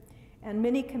neighborhood. And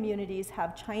many communities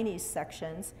have Chinese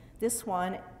sections. This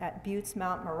one at Buttes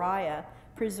Mount Moriah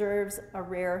preserves a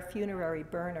rare funerary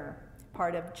burner,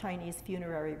 part of Chinese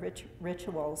funerary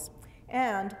rituals.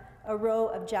 And a row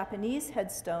of Japanese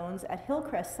headstones at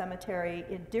Hillcrest Cemetery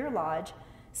in Deer Lodge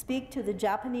speak to the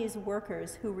Japanese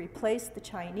workers who replaced the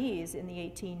Chinese in the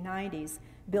 1890s,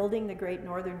 building the Great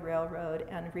Northern Railroad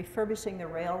and refurbishing the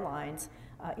rail lines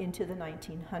into the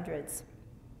 1900s.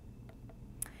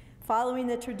 Following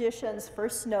the traditions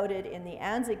first noted in the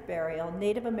Anzac burial,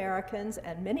 Native Americans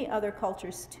and many other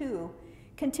cultures too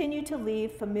continue to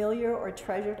leave familiar or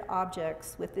treasured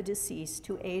objects with the deceased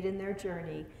to aid in their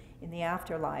journey in the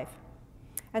afterlife.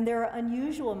 And there are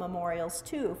unusual memorials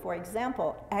too. For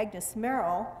example, Agnes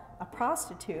Merrill, a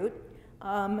prostitute,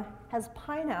 has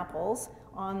pineapples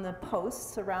on the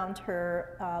posts around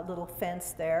her little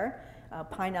fence there.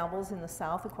 Pineapples in the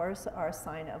South, of course, are a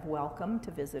sign of welcome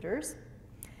to visitors.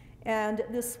 And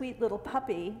this sweet little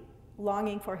puppy,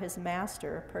 longing for his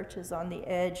master, perches on the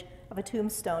edge of a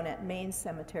tombstone at Main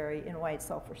Cemetery in White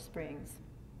Sulphur Springs.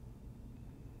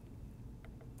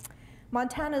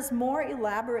 Montana's more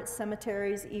elaborate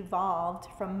cemeteries evolved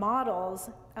from models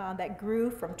that grew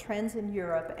from trends in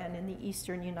Europe and in the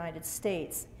eastern United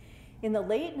States. In the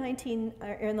late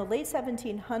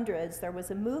 1700s, there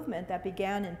was a movement that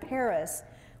began in Paris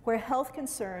where health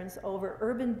concerns over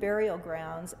urban burial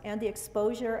grounds and the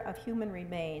exposure of human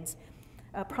remains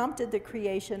prompted the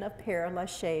creation of Père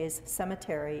Lachaise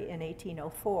Cemetery in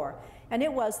 1804, and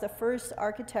it was the first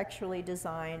architecturally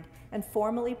designed and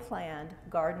formally planned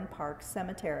garden park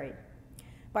cemetery.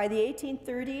 By the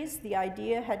 1830s, the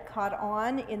idea had caught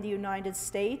on in the United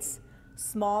States.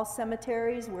 Small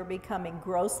cemeteries were becoming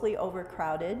grossly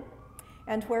overcrowded,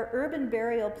 and where urban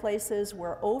burial places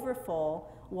were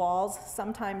overfull, walls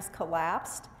sometimes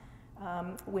collapsed.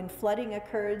 When flooding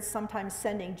occurred, sometimes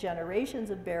sending generations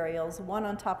of burials, one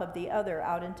on top of the other,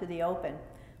 out into the open.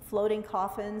 Floating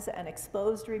coffins and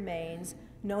exposed remains,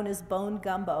 known as bone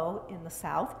gumbo in the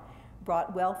South,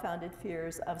 brought well-founded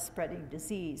fears of spreading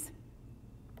disease.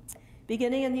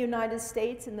 Beginning in the United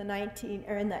States in the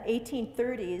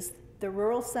 1830s, the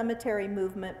rural cemetery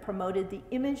movement promoted the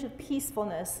image of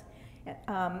peacefulness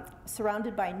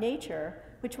surrounded by nature,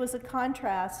 which was a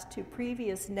contrast to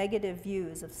previous negative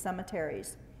views of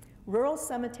cemeteries. Rural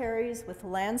cemeteries with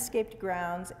landscaped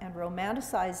grounds and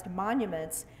romanticized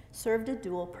monuments served a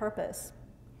dual purpose.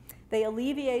 They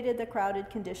alleviated the crowded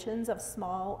conditions of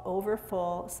small,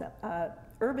 overfull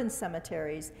urban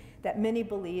cemeteries that many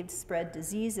believed spread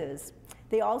diseases.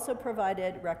 They also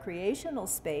provided recreational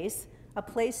space, a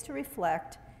place to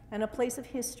reflect, and a place of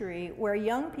history where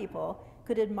young people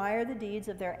could admire the deeds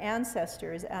of their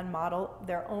ancestors and model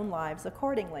their own lives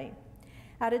accordingly.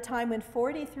 At a time when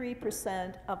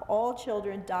 43% of all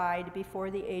children died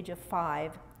before the age of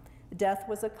 5, death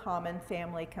was a common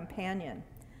family companion.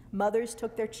 Mothers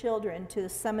took their children to the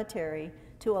cemetery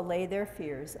to allay their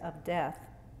fears of death.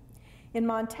 In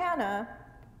Montana,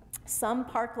 some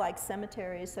park-like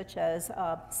cemeteries, such as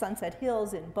Sunset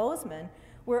Hills in Bozeman,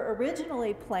 were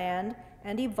originally planned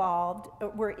and evolved,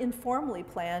 were informally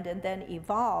planned and then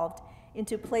evolved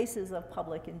into places of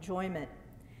public enjoyment.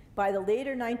 By the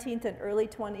later 19th and early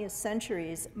 20th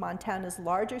centuries, Montana's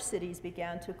larger cities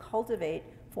began to cultivate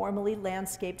formally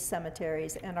landscaped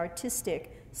cemeteries and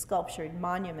artistic sculptured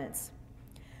monuments.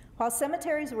 While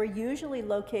cemeteries were usually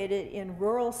located in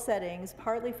rural settings,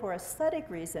 partly for aesthetic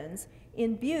reasons,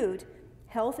 in Butte,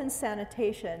 health and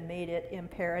sanitation made it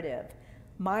imperative.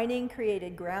 Mining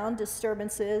created ground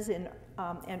disturbances and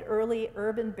early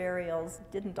urban burials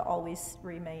didn't always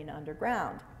remain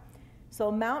underground. So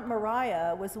Mount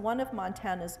Moriah was one of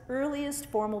Montana's earliest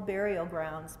formal burial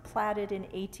grounds, platted in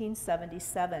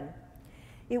 1877.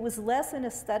 It was less an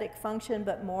aesthetic function,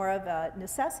 but more of a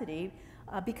necessity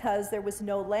because there was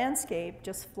no landscape,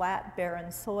 just flat,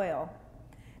 barren soil.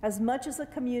 As much as the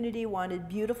community wanted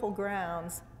beautiful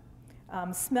grounds,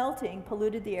 smelting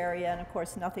polluted the area, and of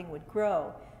course nothing would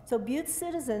grow. So Butte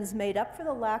citizens made up for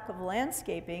the lack of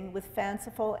landscaping with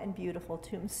fanciful and beautiful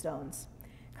tombstones.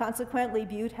 Consequently,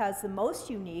 Butte has the most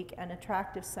unique and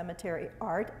attractive cemetery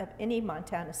art of any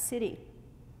Montana city.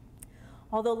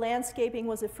 Although landscaping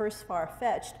was at first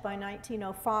far-fetched, by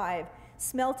 1905,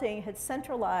 smelting had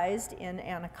centralized in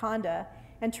Anaconda,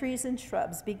 and trees and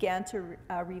shrubs began to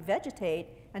revegetate,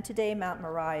 and today Mount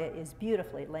Moriah is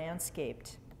beautifully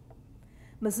landscaped.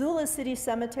 Missoula City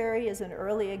Cemetery is an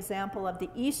early example of the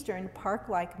Eastern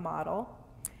park-like model.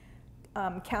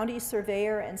 County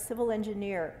surveyor and civil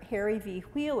engineer Harry V.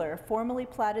 Wheeler formally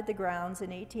platted the grounds in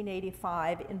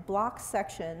 1885 in block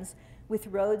sections with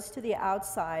roads to the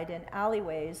outside and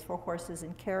alleyways for horses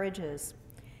and carriages.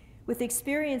 With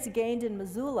experience gained in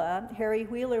Missoula, Harry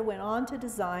Wheeler went on to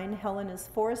design Helena's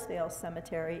Forestvale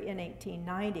Cemetery in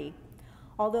 1890.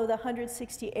 Although the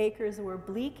 160 acres were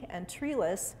bleak and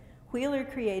treeless, Wheeler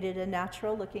created a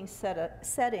natural-looking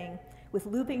setting with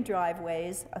looping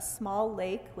driveways, a small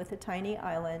lake with a tiny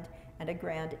island, and a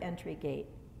grand entry gate.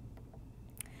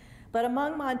 But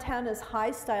among Montana's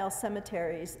high-style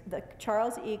cemeteries, the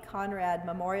Charles E. Conrad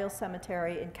Memorial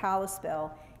Cemetery in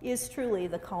Kalispell is truly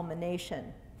the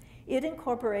culmination. It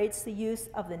incorporates the use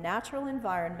of the natural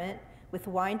environment with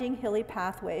winding hilly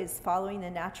pathways following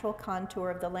the natural contour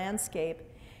of the landscape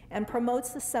and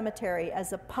promotes the cemetery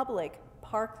as a public,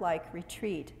 park-like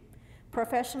retreat.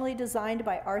 Professionally designed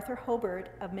by Arthur Hobart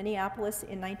of Minneapolis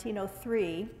in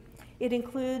 1903, it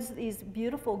includes these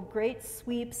beautiful great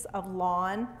sweeps of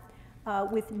lawn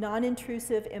with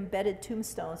non-intrusive embedded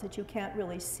tombstones that you can't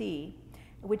really see,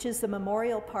 which is the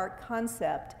memorial park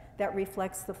concept that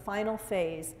reflects the final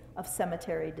phase of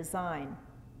cemetery design.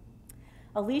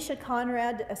 Alicia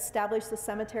Conrad established the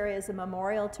cemetery as a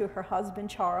memorial to her husband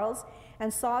Charles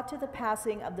and saw to the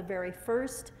passing of the very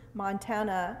first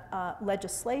Montana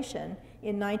legislation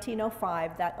in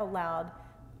 1905 that allowed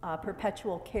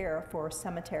perpetual care for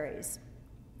cemeteries.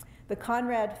 The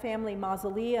Conrad family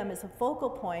mausoleum is a focal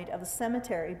point of the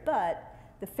cemetery, but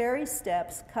the ferry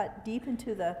steps cut deep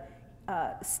into the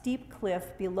steep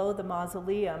cliff below the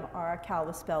mausoleum are a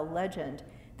Kalispell legend.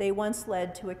 They once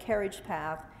led to a carriage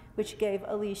path which gave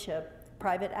Alicia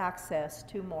private access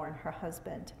to mourn her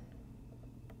husband.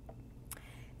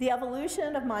 The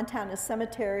evolution of Montana's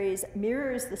cemeteries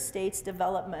mirrors the state's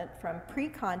development from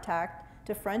pre-contact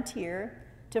to frontier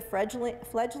to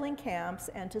fledgling camps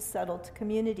and to settled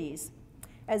communities.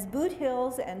 As boot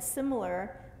hills and simple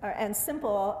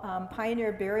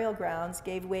pioneer burial grounds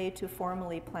gave way to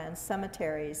formally planned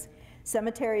cemeteries,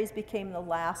 cemeteries became the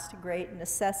last great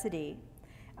necessity.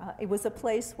 It was a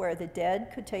place where the dead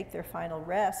could take their final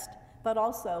rest, but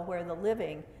also where the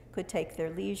living could take their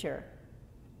leisure.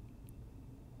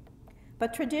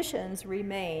 But traditions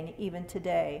remain even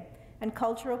today, and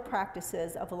cultural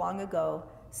practices of long ago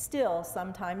still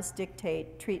sometimes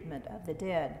dictate treatment of the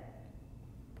dead.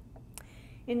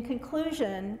 In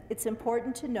conclusion, it's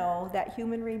important to know that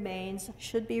human remains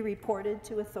should be reported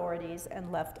to authorities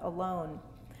and left alone.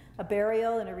 A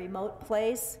burial in a remote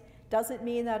place doesn't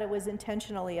mean that it was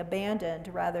intentionally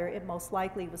abandoned. Rather, it most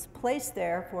likely was placed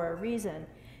there for a reason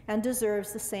and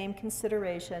deserves the same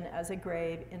consideration as a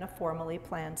grave in a formally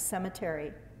planned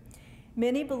cemetery.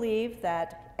 Many believe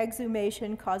that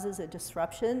exhumation causes a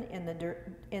disruption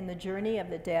in the journey of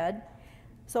the dead.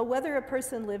 So whether a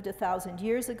person lived 1,000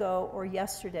 years ago or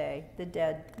yesterday, the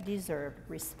dead deserve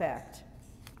respect.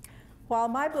 While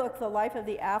my book, The Life of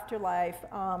the Afterlife,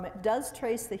 does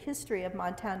trace the history of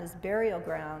Montana's burial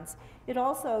grounds, it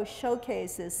also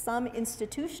showcases some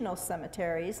institutional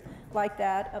cemeteries, like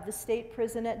that of the state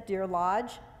prison at Deer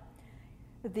Lodge,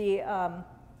 the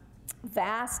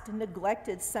vast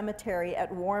neglected cemetery at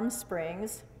Warm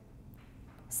Springs,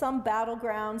 some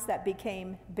battlegrounds that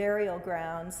became burial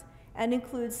grounds, and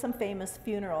includes some famous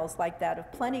funerals like that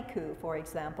of Plentycoo, for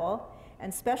example,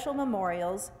 and special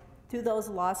memorials to those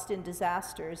lost in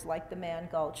disasters like the Man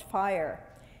Gulch fire,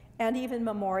 and even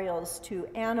memorials to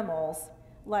animals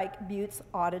like Butte's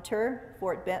Auditor,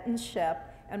 Fort Benton's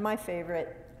Shep, and my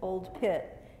favorite, Old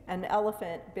Pitt, an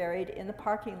elephant buried in the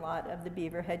parking lot of the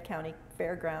Beaverhead County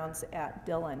Fairgrounds at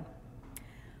Dillon.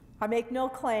 I make no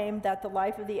claim that the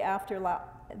life of the afterlife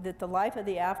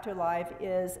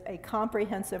is a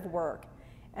comprehensive work,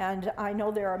 and I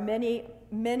know there are many,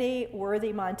 many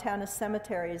worthy Montana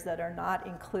cemeteries that are not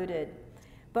included.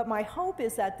 But my hope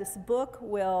is that this book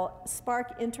will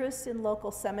spark interest in local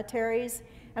cemeteries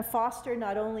and foster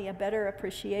not only a better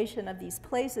appreciation of these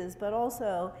places, but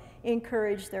also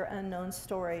encourage their unknown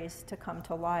stories to come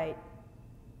to light.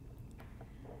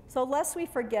 So lest we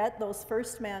forget those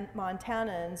first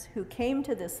Montanans who came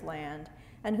to this land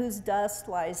and whose dust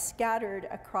lies scattered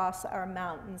across our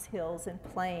mountains, hills, and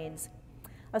plains,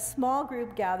 a small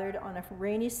group gathered on a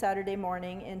rainy Saturday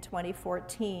morning in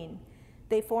 2014.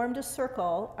 They formed a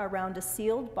circle around a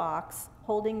sealed box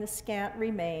holding the scant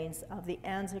remains of the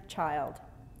Anzac child.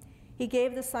 He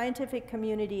gave the scientific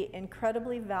community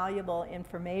incredibly valuable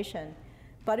information,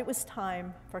 but it was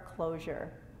time for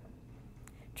closure.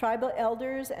 Tribal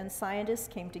elders and scientists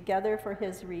came together for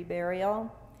his reburial.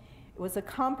 It was a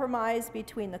compromise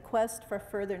between the quest for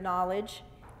further knowledge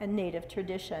and native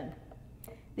tradition.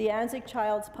 The Anzac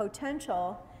child's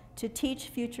potential to teach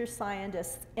future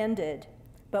scientists ended,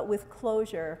 but with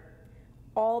closure,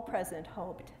 all present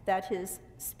hoped that his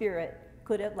spirit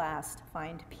could at last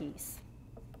find peace.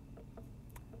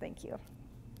 Thank you.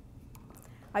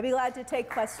 I'd be glad to take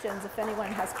questions if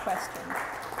anyone has questions.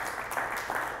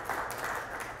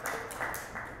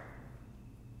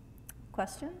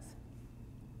 Questions?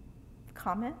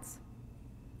 Comments?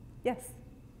 Yes?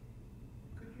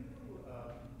 Could you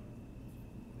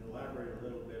elaborate a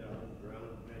little bit on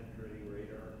ground penetrating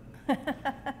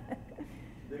radar?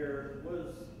 There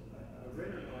was, I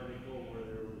read an article where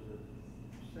there was a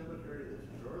cemetery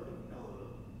that's north of Helena,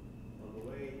 on the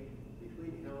way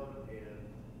between Helena and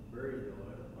Berryville.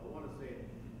 I want to say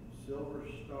Silver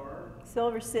Star.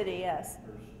 Silver City, yes.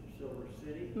 Or Silver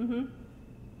City. Mm-hmm.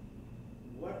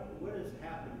 What has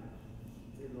happened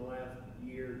in the last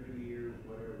year, 2 years,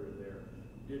 whatever there?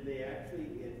 Did they actually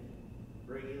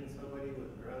bring in somebody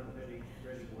with ground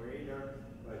penetrating radar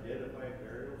to identify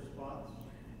burial spots?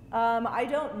 I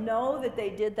don't know that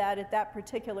they did that at that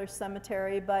particular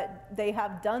cemetery, but they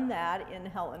have done that in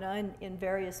Helena and in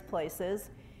various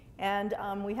places. And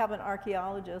we have an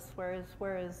archaeologist. Where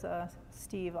is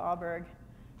Steve Auberg?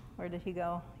 Where did he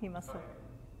go? He must have.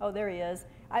 Oh, there he is.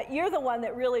 You're the one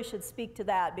that really should speak to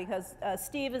that, because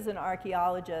Steve is an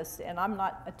archaeologist and I'm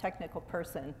not a technical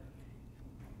person.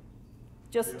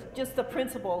 Just the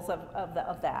principles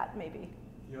of that, maybe.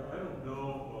 Yeah, I don't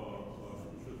know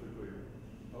specifically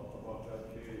about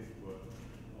that case, but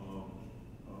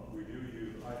we do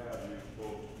use, I have used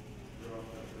both ground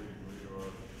penetrating radar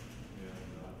and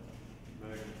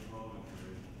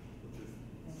magnetometry, which is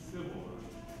similar,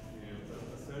 and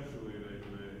essentially they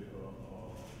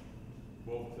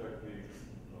both techniques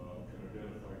can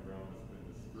identify ground that's been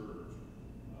disturbed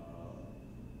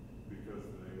because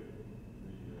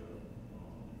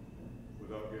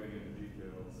without getting into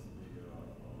details,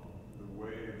 the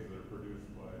waves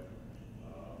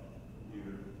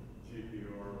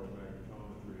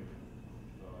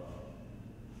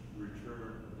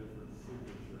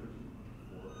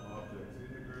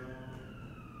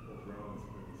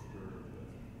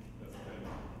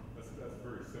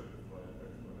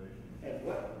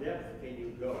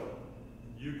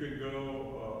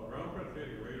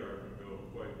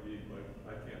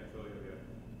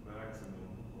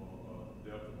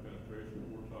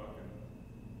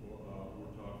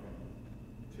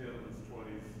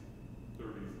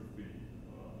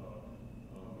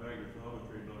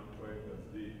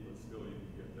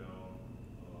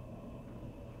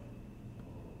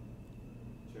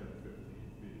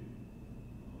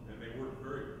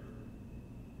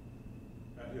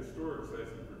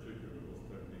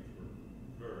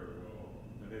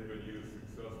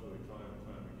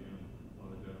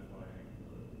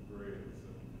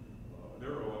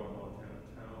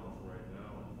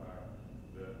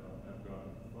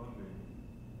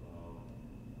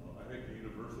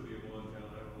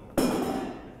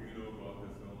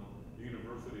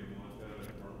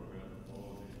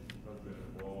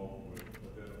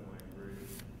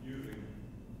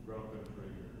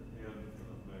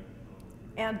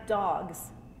and dogs,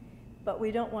 but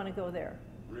we don't want to go there.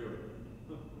 Really?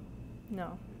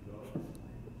 No. Dogs?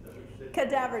 That was said-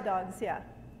 Cadaver dogs, yeah.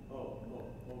 Oh,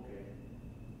 okay.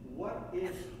 What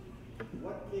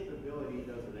capability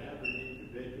does an average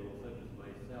individual such as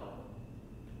myself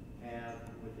have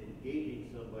with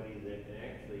engaging somebody that can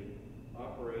actually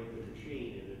operate the machine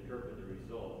and interpret the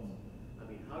results? I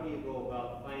mean, how do you go about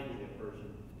finding a person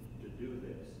to do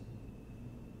this?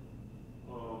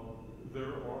 There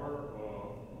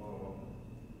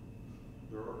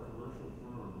are commercial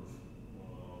firms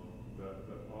that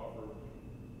offer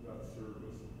that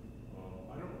service.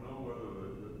 I don't know whether the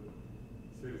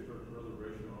State Historic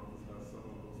Preservation Office has some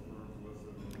of those firms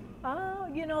listed on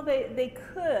that. You know, they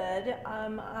could.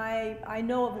 I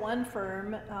know of one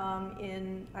firm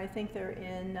I think they're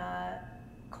in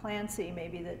Clancy,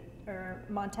 maybe, or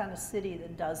Montana City,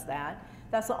 that does that.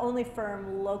 That's the only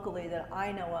firm locally that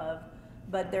I know of,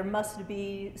 but there must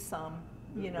be some,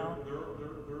 you know. There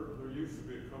used to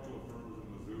be a couple of firms in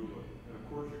Missoula, and of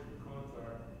course you can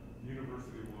contact the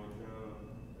University of Montana,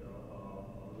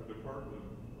 the Department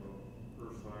of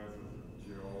Earth Sciences and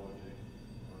Geology.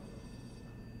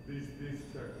 These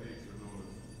techniques are known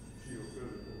as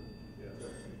geophysical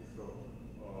techniques. So,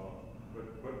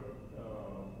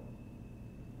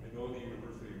 I know the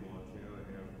University of Montana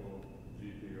has both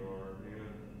GPR and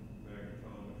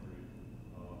magnetometry.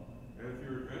 And if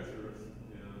you're adventurous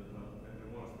and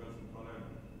want to spend some time,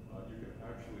 you can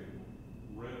actually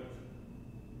rent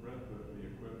the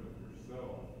equipment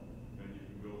yourself, and you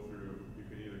can go through. You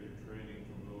can either get training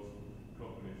from those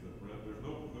companies that rent. There's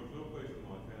no place in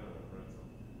Montana that rents them.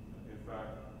 In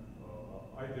fact,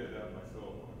 I did that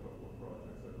myself on a couple of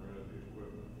projects. I rented the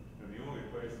equipment, and the only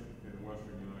place in the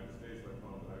western United States I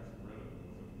found that actually rented them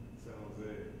was in San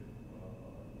Jose,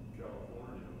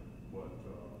 California. But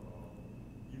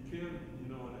you can, you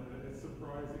know, and it's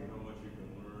surprising how much you can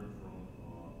learn from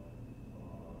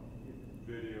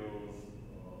videos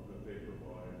that they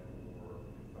provide, or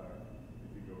in fact, if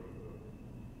you go to the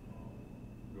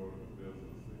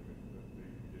business, they can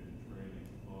give you training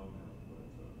on them.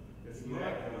 But it's You not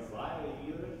actually buy a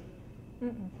unit?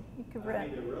 You could I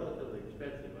rent. mean, they're relatively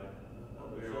expensive.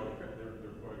 they're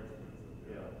quite expensive.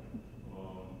 Yeah.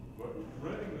 But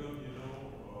renting them, you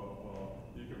know,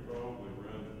 you can probably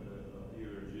rent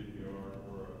either a GPR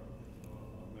or a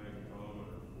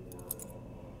magnetometer for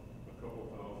a couple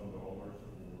 $1,000 for a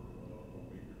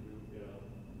week or two. Yeah.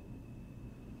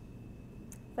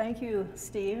 Thank you,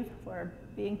 Steve, for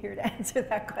being here to answer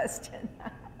that question.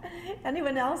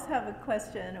 Anyone else have a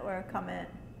question or a comment?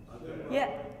 Yeah.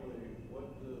 What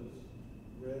does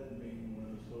red mean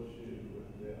when associated with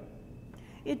death?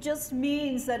 It just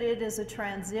means that it is a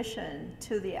transition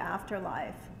to the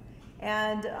afterlife.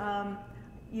 And,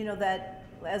 you know, that,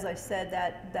 as I said,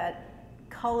 that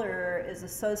color is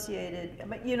associated.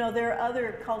 But, you know, there are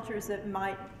other cultures that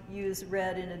might use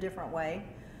red in a different way.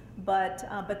 But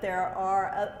there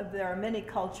are many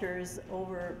cultures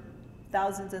over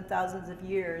thousands and thousands of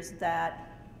years that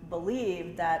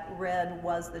believed that red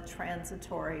was the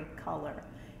transitory color.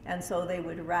 And so they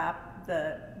would wrap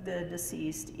the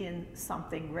deceased in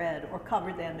something red or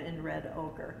cover them in red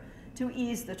ochre to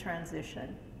ease the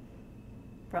transition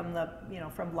from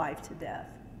from life to death.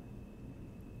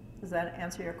 Does that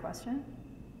answer your question?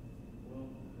 Well,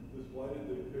 just why did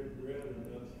they pick red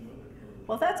and not some other color?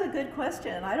 Well, that's a good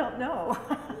question. I don't know.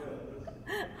 Yeah,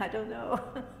 I don't know.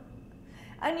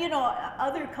 And you know,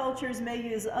 other cultures may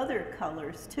use other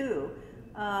colors too.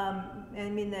 I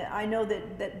mean, I know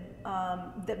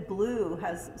that blue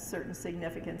has certain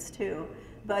significance too.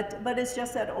 But it's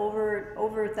just that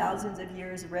over thousands of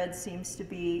years, red seems to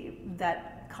be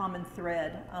that common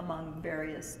thread among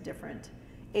various different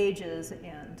ages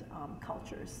and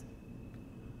cultures.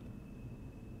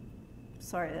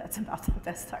 Sorry, that's about the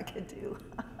best I could do.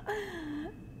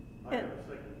 I have a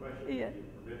second question, Yeah. if you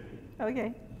permit me.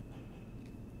 Okay.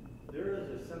 There is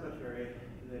a cemetery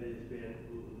that has been,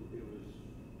 it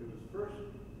was first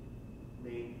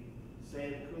named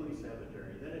Sand Coulee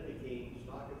Cemetery, then it became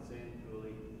Stockton Sand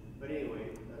Coulee. But anyway,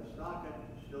 Stockton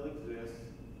still exists,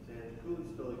 Sand Coulee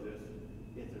still exists.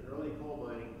 It's an early coal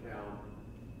mining town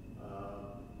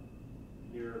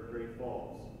near Great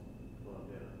Falls,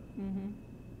 Montana. Mm-hmm.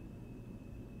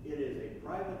 It is a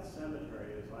private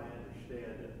cemetery, as I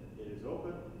understand it. It is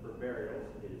open for burials.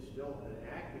 It is still an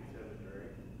active cemetery.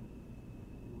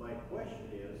 My question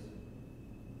is,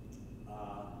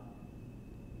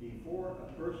 before a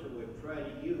person would try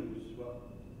to use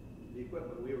the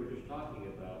equipment we were just talking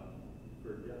about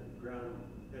for ground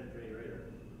penetrating radar,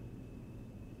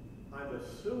 I'm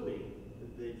assuming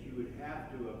that you would have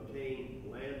to obtain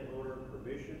landowner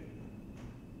permission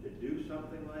to do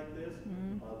something like this,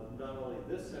 not only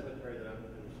this cemetery that I'm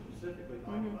specifically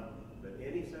talking about, but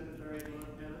any cemetery in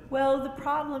Montana? Well, the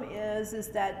problem is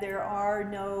that there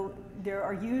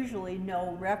are usually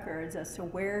no records as to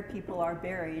where people are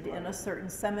buried in a certain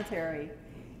cemetery.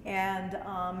 And,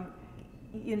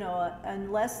 you know,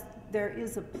 unless there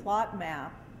is a plot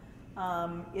map,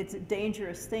 it's a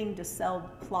dangerous thing to sell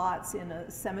plots in a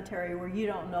cemetery where you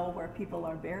don't know where people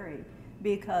are buried,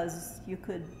 because you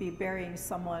could be burying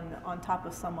someone on top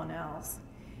of someone else.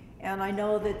 And I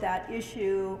know that that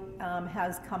issue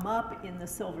has come up in the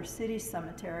Silver City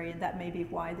Cemetery, and that may be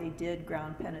why they did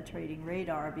ground penetrating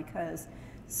radar, because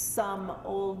some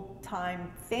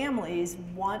old-time families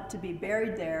want to be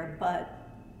buried there, but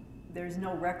there's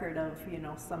no record of, you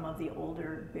know, some of the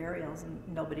older burials, and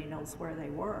nobody knows where they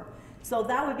were. So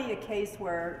that would be a case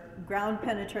where ground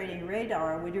penetrating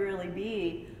radar would really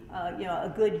be, you know,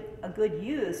 a good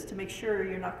use to make sure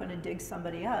you're not going to dig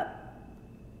somebody up.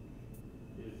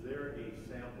 Is there a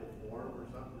sample form or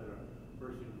something that a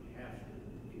person can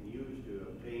use to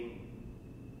obtain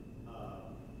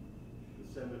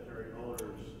the cemetery owner's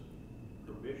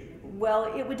permission?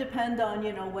 Well, it would depend on,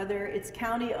 you know, whether it's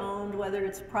county owned, whether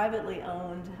it's privately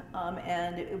owned,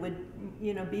 and it would,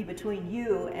 you know, be between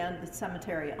you and the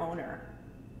cemetery owner.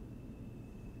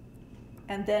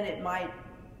 And then it might,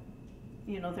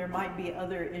 you know, there might be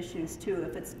other issues too.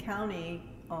 If it's county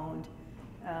owned,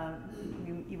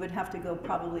 you would have to go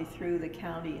probably through the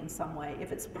county in some way.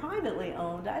 If it's privately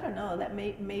owned, I don't know, that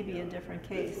may be a different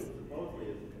case.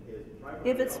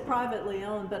 If it's privately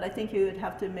owned, but I think you would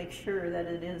have to make sure that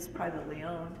it is privately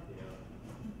owned.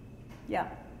 Yeah. I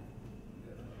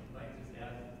might just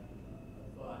add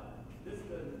a thought. This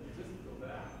doesn't go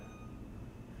back.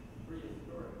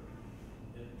 Prehistoric.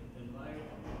 In my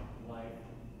life,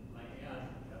 my aunt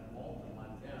at Malta,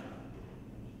 Montana,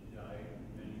 died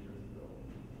many years ago.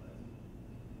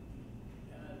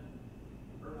 And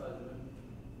her husband,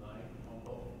 my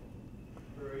uncle,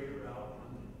 buried her out on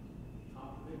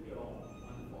top of the hill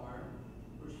on the farm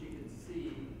where she could see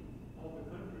all the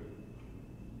country.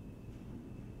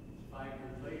 5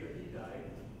 years later, he died,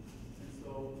 and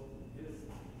so his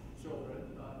children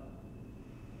thought,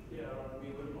 yeah, I want to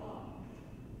be with mom.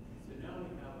 So now we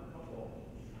have a couple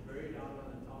buried out on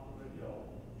the top of a hill.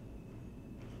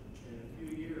 In a few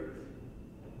years,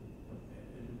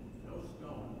 and no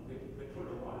stone, they put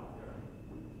a rock there,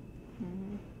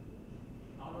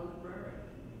 out on the prairie.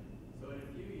 So in a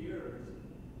few years,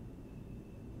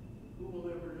 who will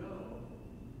ever know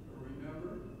or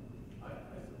remember? I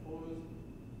suppose,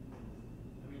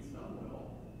 I mean, some will.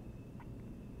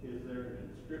 Is there an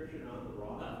inscription on the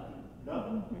rock?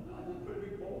 Nothing. Nothing? No, just put a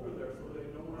big boulder there so they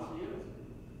know where she is.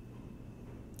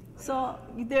 So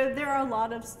there are a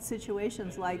lot of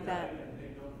situations like that. And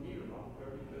they don't need a rock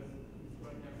there because it's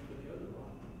right next to the other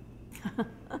rock.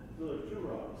 So there's 2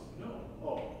 rocks? No,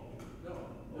 Oh,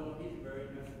 no, he's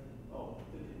buried next,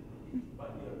 he's by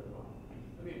the other rock.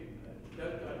 I mean, that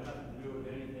got nothing to do with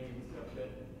anything except that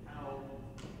how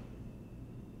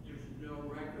there's no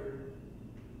record,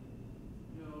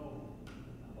 no.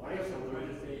 My I guess I'm solution- trying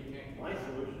to say you can't. my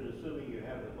solution, assuming you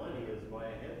have the money, is buy a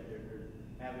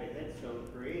have a headstone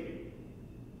created.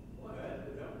 Well, that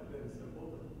would have been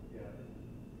simple, but Yeah.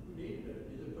 who needed it?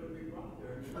 You just put a big rock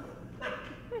there.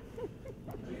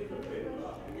 It's a big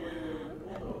rock.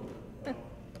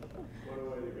 What a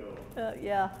way to go.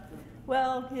 Yeah.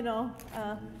 Well, you know,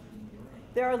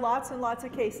 there are lots and lots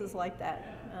of cases like that.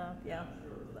 Yeah.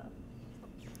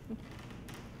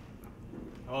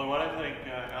 Well, I want to thank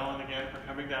Ellen again for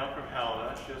coming down from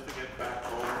Helena just to get back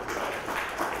over today.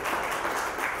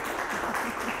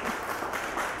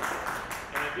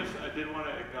 And I did want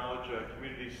to acknowledge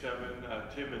Community 7.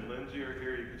 Tim and Lindsay are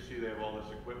here. You can see they have all this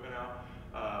equipment out.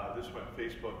 This went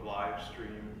Facebook live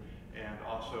stream, and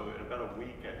also in about a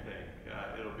week, I think,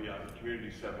 it'll be on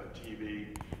Community 7 TV.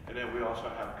 And then we also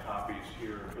have copies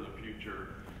here for the future,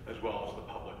 as well as the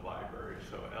public library.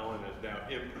 So Ellen is now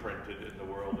imprinted in the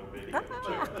world of video.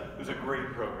 So it was a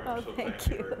great program, Oh, so thank thank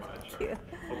you you. very much. Thank you.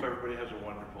 Hope everybody has a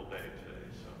wonderful day today.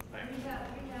 So thanks. We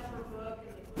have her book,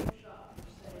 and